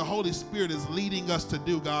the Holy Spirit is leading us to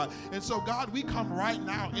do, God. And so, God, we come right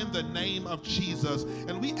now in the name of Jesus,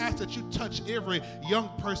 and we ask that you touch every young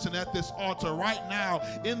person at this altar right now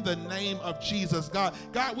in the name of Jesus. God,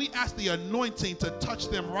 we ask the anointing to touch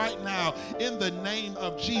them right now in the name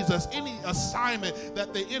of Jesus. Any assignment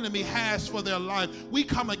that the enemy has for their life, we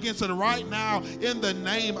come against it right now in the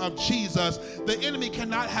name of Jesus. The enemy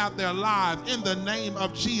cannot have their lives in the name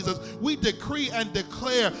of Jesus. We decree and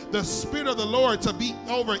declare the Spirit of the Lord to be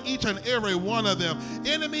over each and every one of them.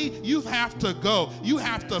 Enemy, you have to go. You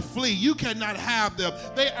have to flee. You cannot have them.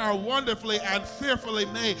 They are wonderfully and fearfully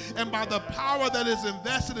made. And by the power that is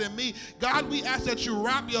invested in me, God, we ask that you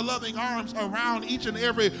wrap your loving arms around each and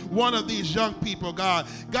every one of these young people, God.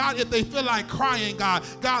 God, if they feel like crying, God,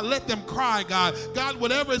 let them cry, God. God,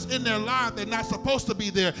 whatever is in their life they're not supposed to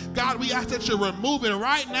be there, God, we ask that you remove it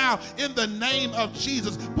right now in the name of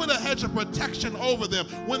Jesus. Put a hedge of protection over them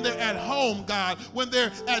when they're at home, God, when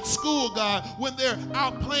they're at school, God, when they're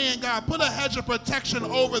out playing, God. Put a hedge of protection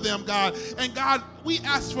over them, God. And God, we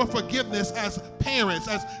ask for forgiveness as parents,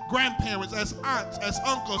 as grandparents, as aunts, as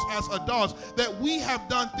uncles, as adults, that we have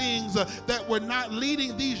done things that were not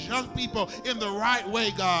leading these young people in the right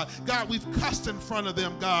way, God. God, we've cussed in front of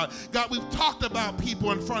them, God. God, we've talked about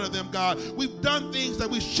people in front of them, God. We've done things that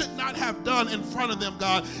we should not have done in front of them,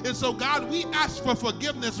 God. And so, God, we ask for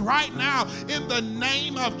forgiveness right now in the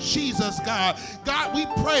name of Jesus, God. God, we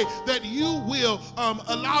pray that you will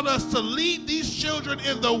allow us to lead these children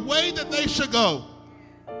in the way that they should go.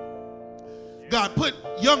 God, put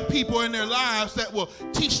young people in their lives that will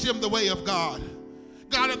teach them the way of God.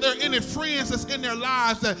 God, if there are any friends that's in their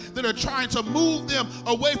lives that are trying to move them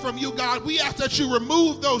away from you, God, we ask that you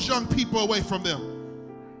remove those young people away from them.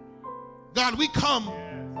 God, we come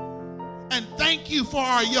and thank you for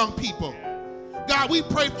our young people. God, we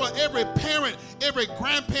pray for every parent, every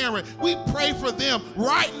grandparent. We pray for them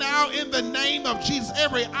right now in the name of Jesus.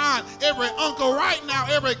 Every aunt, every uncle right now,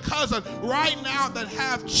 every cousin right now that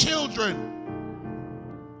have children.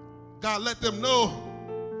 God, let them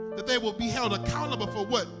know that they will be held accountable for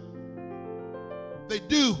what they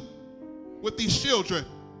do with these children.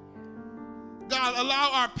 God, allow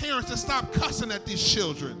our parents to stop cussing at these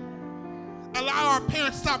children. Allow our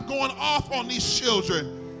parents to stop going off on these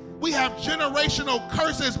children. We have generational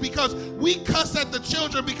curses because we cuss at the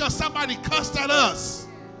children because somebody cussed at us.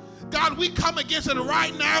 God, we come against it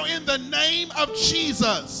right now in the name of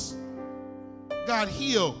Jesus. God,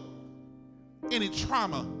 heal any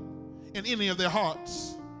trauma in any of their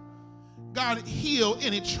hearts. God, heal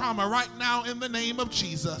any trauma right now in the name of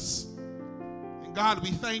Jesus. And God,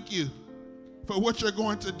 we thank you for what you're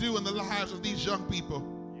going to do in the lives of these young people.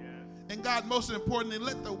 And God, most importantly,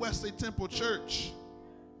 let the Wesley Temple Church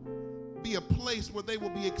be a place where they will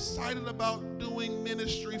be excited about doing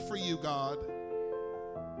ministry for you, God.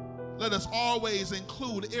 Let us always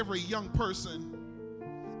include every young person.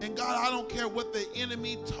 And God, I don't care what the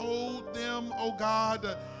enemy told them, oh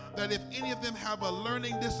God, that if any of them have a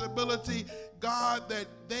learning disability, God, that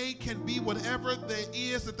they can be whatever there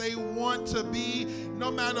is that they want to be,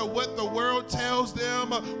 no matter what the world tells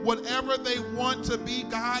them, whatever they want to be,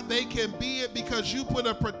 God, they can be it because you put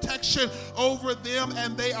a protection over them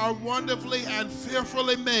and they are wonderfully and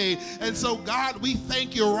fearfully made. And so, God, we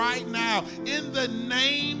thank you right now in the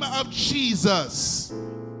name of Jesus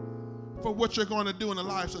for what you're going to do in the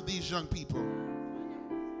lives of these young people.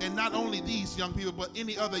 And not only these young people, but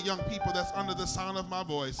any other young people that's under the sound of my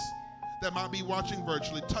voice that might be watching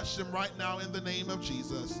virtually. Touch them right now in the name of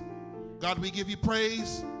Jesus. God, we give you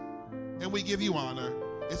praise and we give you honor.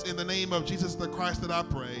 It's in the name of Jesus the Christ that I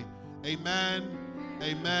pray. Amen,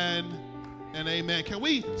 amen, and amen. Can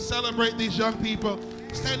we celebrate these young people?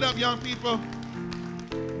 Stand up, young people.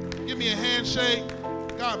 Give me a handshake.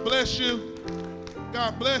 God bless you.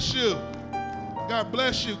 God bless you. God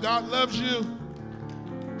bless you. God loves you.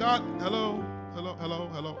 God, hello, hello, hello,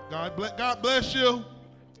 hello. God bless you.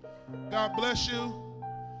 God bless you.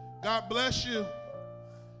 God bless you.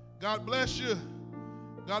 God bless you.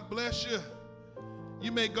 God bless you.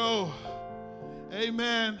 You may go.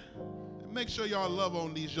 Amen. And make sure y'all love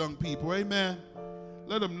on these young people. Amen.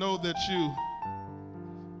 Let them know that you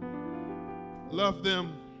love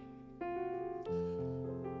them.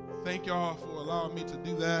 Thank y'all for allowing me to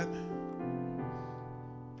do that.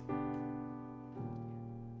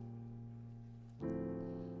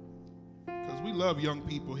 Because we love young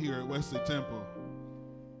people here at Wesley Temple.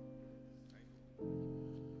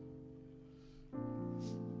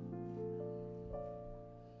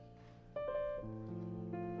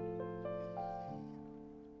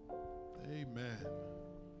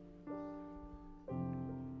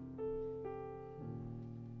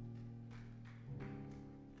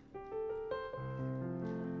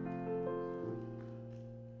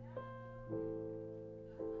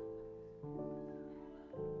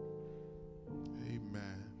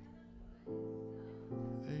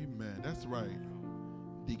 Amen. That's right,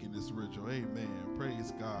 Deaconess Rachel. Amen.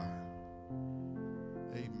 Praise God.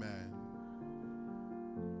 Amen.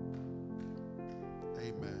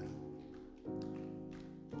 Amen.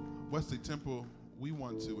 Wesley Temple, we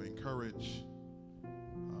want to encourage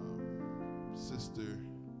Sister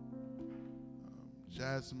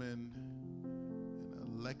Jasmine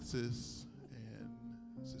and Alexis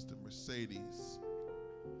and Sister Mercedes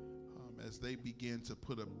as they begin to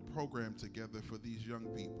put a program together for these young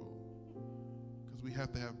people. Because we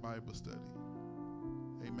have to have Bible study.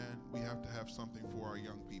 Amen. We have to have something for our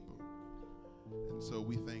young people. And so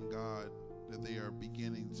we thank God that they are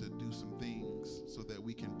beginning to do some things so that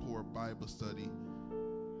we can pour Bible study,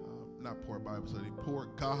 pour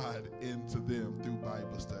God into them through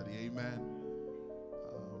Bible study. Amen.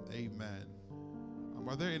 Amen.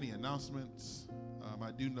 Are there any announcements?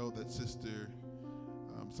 I do know that Sister,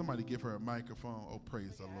 somebody give her a microphone. Oh,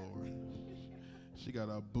 praise the Lord. She got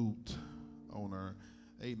a boot on her.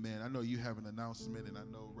 Amen. I know you have an announcement, and I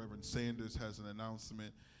know Reverend Sanders has an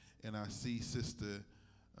announcement, and I see Sister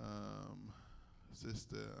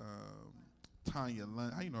Tanya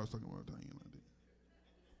Lund. How you know I was talking about Tanya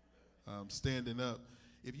Lund? Standing up.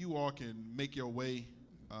 If you all can make your way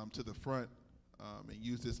to the front and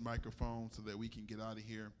use this microphone so that we can get out of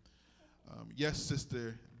here. Yes,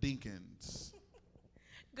 Sister Dinkins.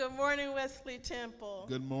 Good morning, Wesley Temple.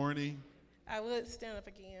 Good morning. I would stand up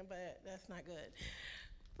again, but that's not good.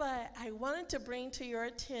 But I wanted to bring to your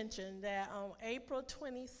attention that on April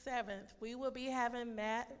 27th, we will be having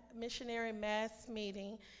missionary mass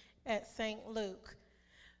meeting at St. Luke.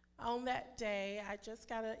 On that day, I just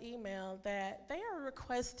got an email that they are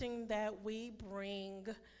requesting that we bring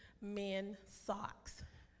men socks,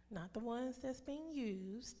 not the ones that's being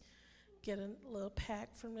used. Get a little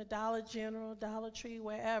pack from the Dollar General, Dollar Tree,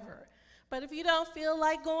 wherever. But if you don't feel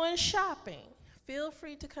like going shopping, feel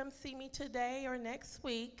free to come see me today or next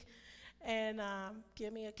week and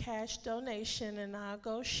give me a cash donation, and I'll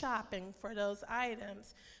go shopping for those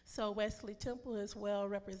items. So Wesley Temple is well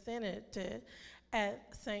represented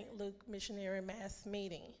at St. Luke Missionary Mass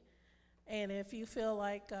Meeting. And if you feel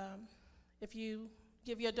like, if you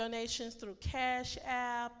give your donations through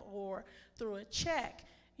CashApp or through a check,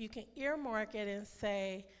 you can earmark it and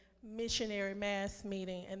say missionary mass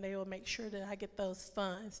meeting, and they will make sure that I get those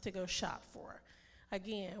funds to go shop for.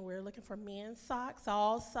 Again, we're looking for men's socks,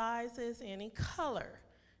 all sizes, any color,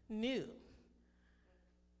 new,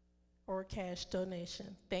 or cash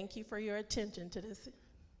donation. Thank you for your attention to this.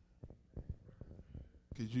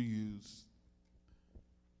 Could you use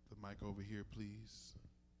the mic over here, please,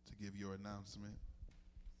 to give your announcement?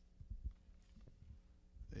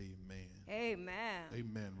 Amen. Amen.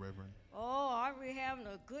 Amen, Reverend. Oh, are we having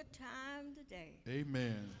a good time today?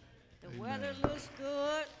 Amen. The Amen. weather looks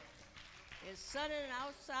good. It's sunny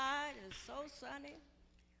outside. It's so sunny.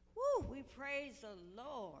 Woo, we praise the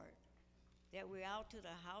Lord that we're out to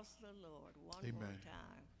the house of the Lord one more Amen.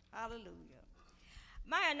 time. Hallelujah.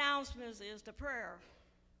 My announcements is the prayer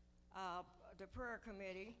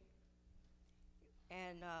committee,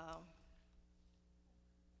 and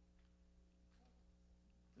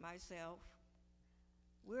myself,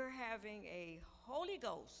 we're having a Holy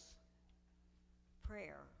Ghost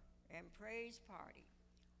prayer and praise party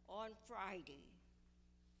on Friday,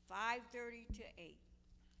 5:30 to 8.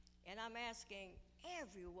 And I'm asking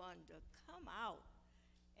everyone to come out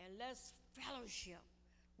and let's fellowship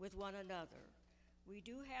with one another. We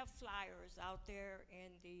do have flyers out there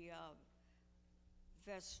in the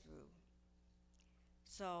vestibule.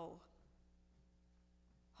 So,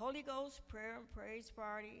 Holy Ghost Prayer and Praise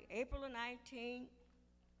Party, April the 19th,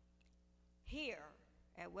 here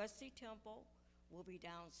at Wesley Temple. We'll be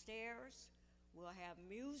downstairs. We'll have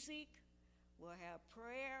music. We'll have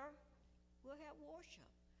prayer. We'll have worship.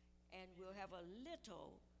 And we'll have a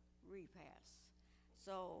little repast.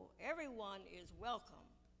 So everyone is welcome.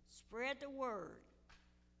 Spread the word.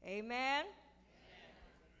 Amen? Amen.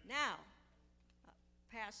 Now,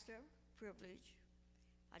 Pastor Privilege,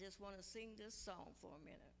 I just want to sing this song for a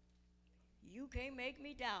minute. You can't make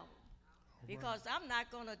me doubt him, because I'm not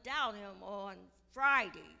going to doubt him on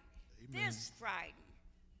Friday, Amen. This Friday,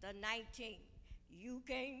 the 19th. You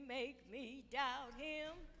can't make me doubt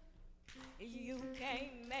him. You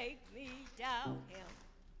can't make me doubt him.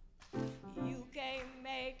 You can't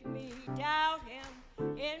make me doubt him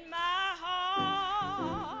in my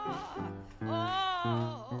heart.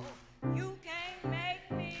 Oh, you can't make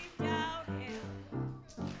me doubt him.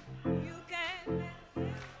 You can't make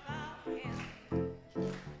me doubt him.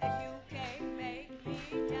 You can't make me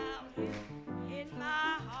doubt him in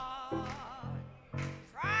my heart.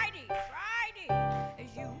 Friday,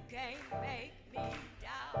 you can't make me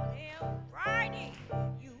doubt him. Friday,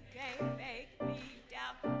 you can't make me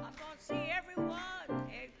doubt. I'm going to see everyone.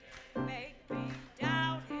 Make me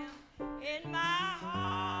doubt him in my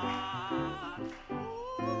heart.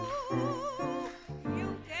 Ooh, you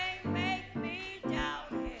can't make me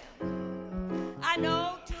doubt him. I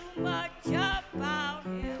know too much about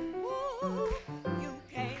him. Ooh, you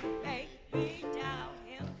can't make me doubt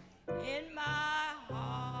him in my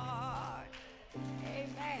heart.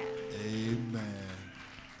 Amen. Amen.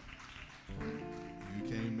 You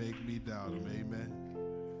can't make me doubt him. Amen.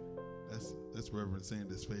 That's Reverend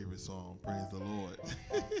Sanders' favorite song. Praise the Lord.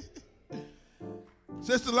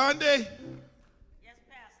 Sister Lundy. Yes,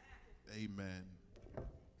 Pastor. Amen.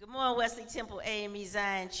 Good morning, Wesley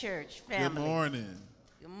TempleAMEZion Church family. Good morning.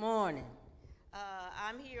 Good morning.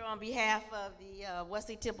 I'm here on behalf of the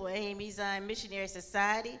Wesley TempleAMEZion Missionary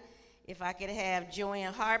Society. If I could have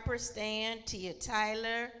Joanne Harper stand, Tia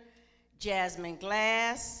Tyler, Jasmine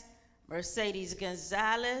Glass, Mercedes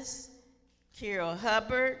Gonzalez, Carol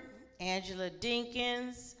Hubbard, Angela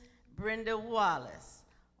Dinkins, Brenda Wallace.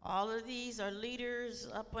 All of these are leaders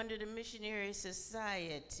up under the Missionary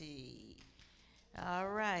Society. All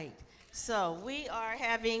right. So we are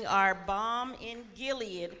having our Balm in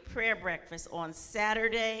Gilead prayer breakfast on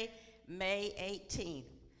Saturday, May 18th.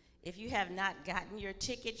 If you have not gotten your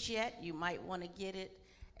tickets yet, you might want to get it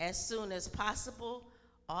as soon as possible.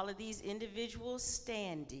 All of these individuals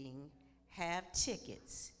standing have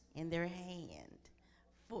tickets in their hand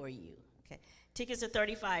for you. Okay. Tickets are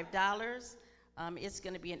 $35. It's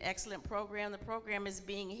going to be an excellent program. The program is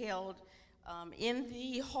being held in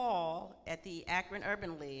the hall at the Akron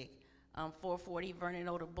Urban League, 440 Vernon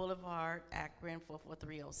Oda Boulevard, Akron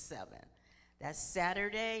 44307. That's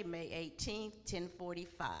Saturday, May 18th,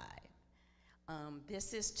 10:45.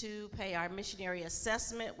 This is to pay our missionary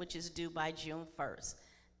assessment, which is due by June 1st.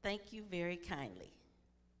 Thank you very kindly.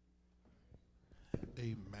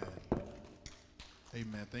 Amen.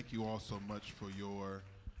 Amen. Thank you all so much for your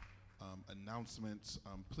announcements.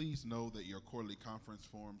 Please know that your quarterly conference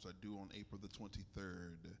forms are due on April the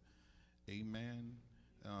 23rd. Amen.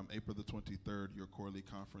 April the 23rd, your quarterly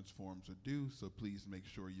conference forms are due, so please make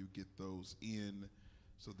sure you get those in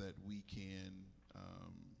so that we can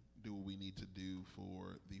do what we need to do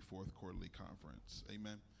for the fourth quarterly conference.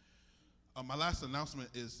 Amen. My last announcement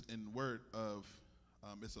is in word of,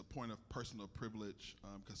 it's a point of personal privilege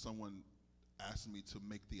because someone asked me to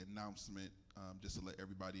make the announcement just to let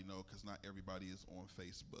everybody know, because not everybody is on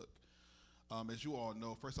Facebook. As you all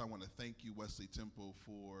know, first I want to thank you, Wesley Temple,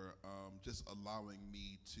 for just allowing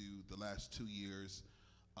me to, the last 2 years,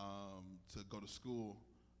 to go to school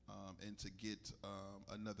and to get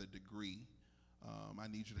another degree. I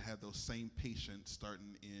need you to have those same patience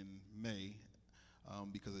starting in May,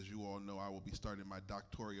 because as you all know, I will be starting my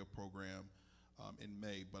doctoral program in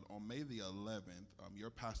May. But on May the 11th, your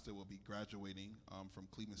pastor will be graduating from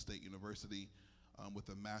Cleveland State University with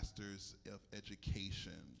a Master's of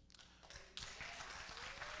Education.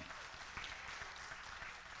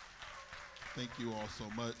 Thank you all so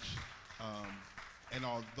much. And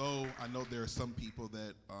although I know there are some people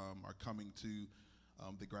that are coming to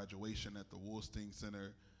the graduation at the Woolstein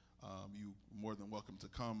Center, you're more than welcome to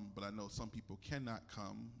come, but I know some people cannot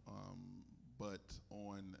come. But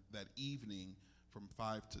on that evening from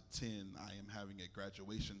 5 to 10, I am having a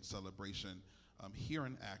graduation celebration here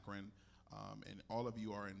in Akron, and all of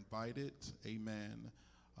you are invited. Amen.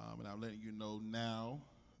 And I'm letting you know now,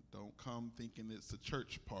 don't come thinking it's a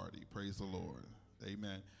church party. Praise the Lord.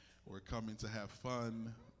 Amen. We're coming to have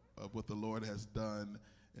fun of what the Lord has done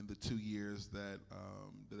in the 2 years that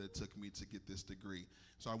it took me to get this degree.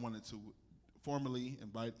 So I wanted to formally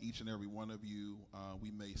invite each and every one of you.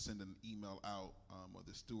 We may send an email out, or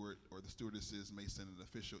the steward or the stewardesses may send an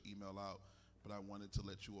official email out, but I wanted to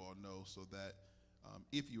let you all know so that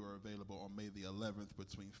if you are available on May the 11th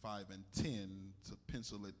between 5 and 10 to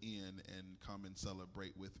pencil it in and come and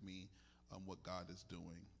celebrate with me what God is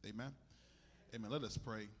doing. Amen? Amen. Let us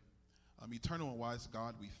pray. Eternal and wise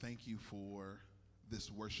God, we thank you for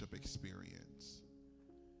this worship experience.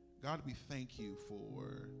 God, we thank you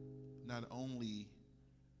for not only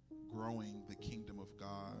growing the kingdom of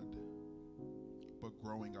God, but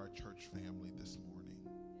growing our church family this morning.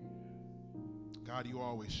 God, you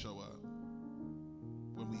always show up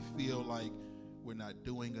when we feel like we're not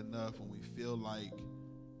doing enough, when we feel like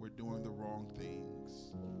we're doing the wrong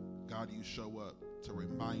things. God, you show up to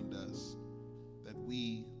remind us that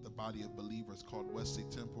we, the body of believers called Wesley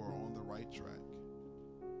Temple, are on the right track.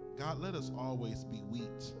 God, let us always be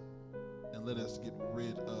wheat, and let us get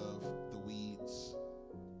rid of the weeds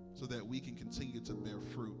so that we can continue to bear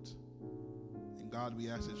fruit. And God, we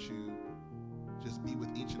ask that you just be with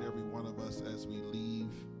each and every one of us as we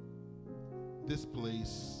leave this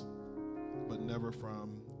place, but never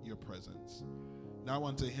from your presence. Now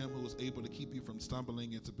unto him who is able to keep you from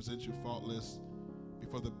stumbling and to present you faultless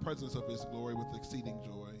before the presence of his glory with exceeding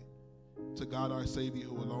joy. To God our Savior,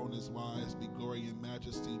 who alone is wise, be glory and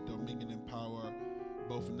majesty, dominion and power,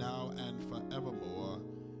 both now and forevermore.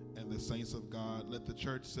 And the saints of God, let the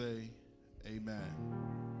church say, amen.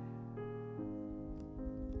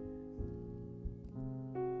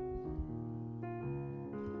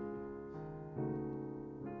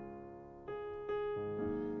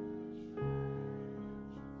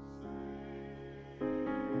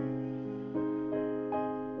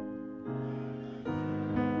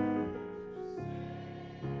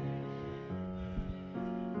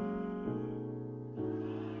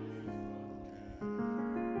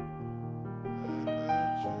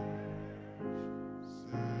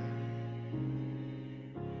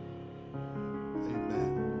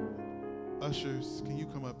 Ushers, can you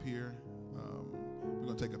come up here? We're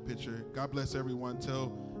going to take a picture. God bless everyone.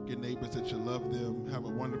 Tell your neighbors that you love them. Have a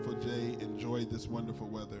wonderful day. Enjoy this wonderful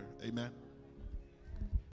weather. Amen.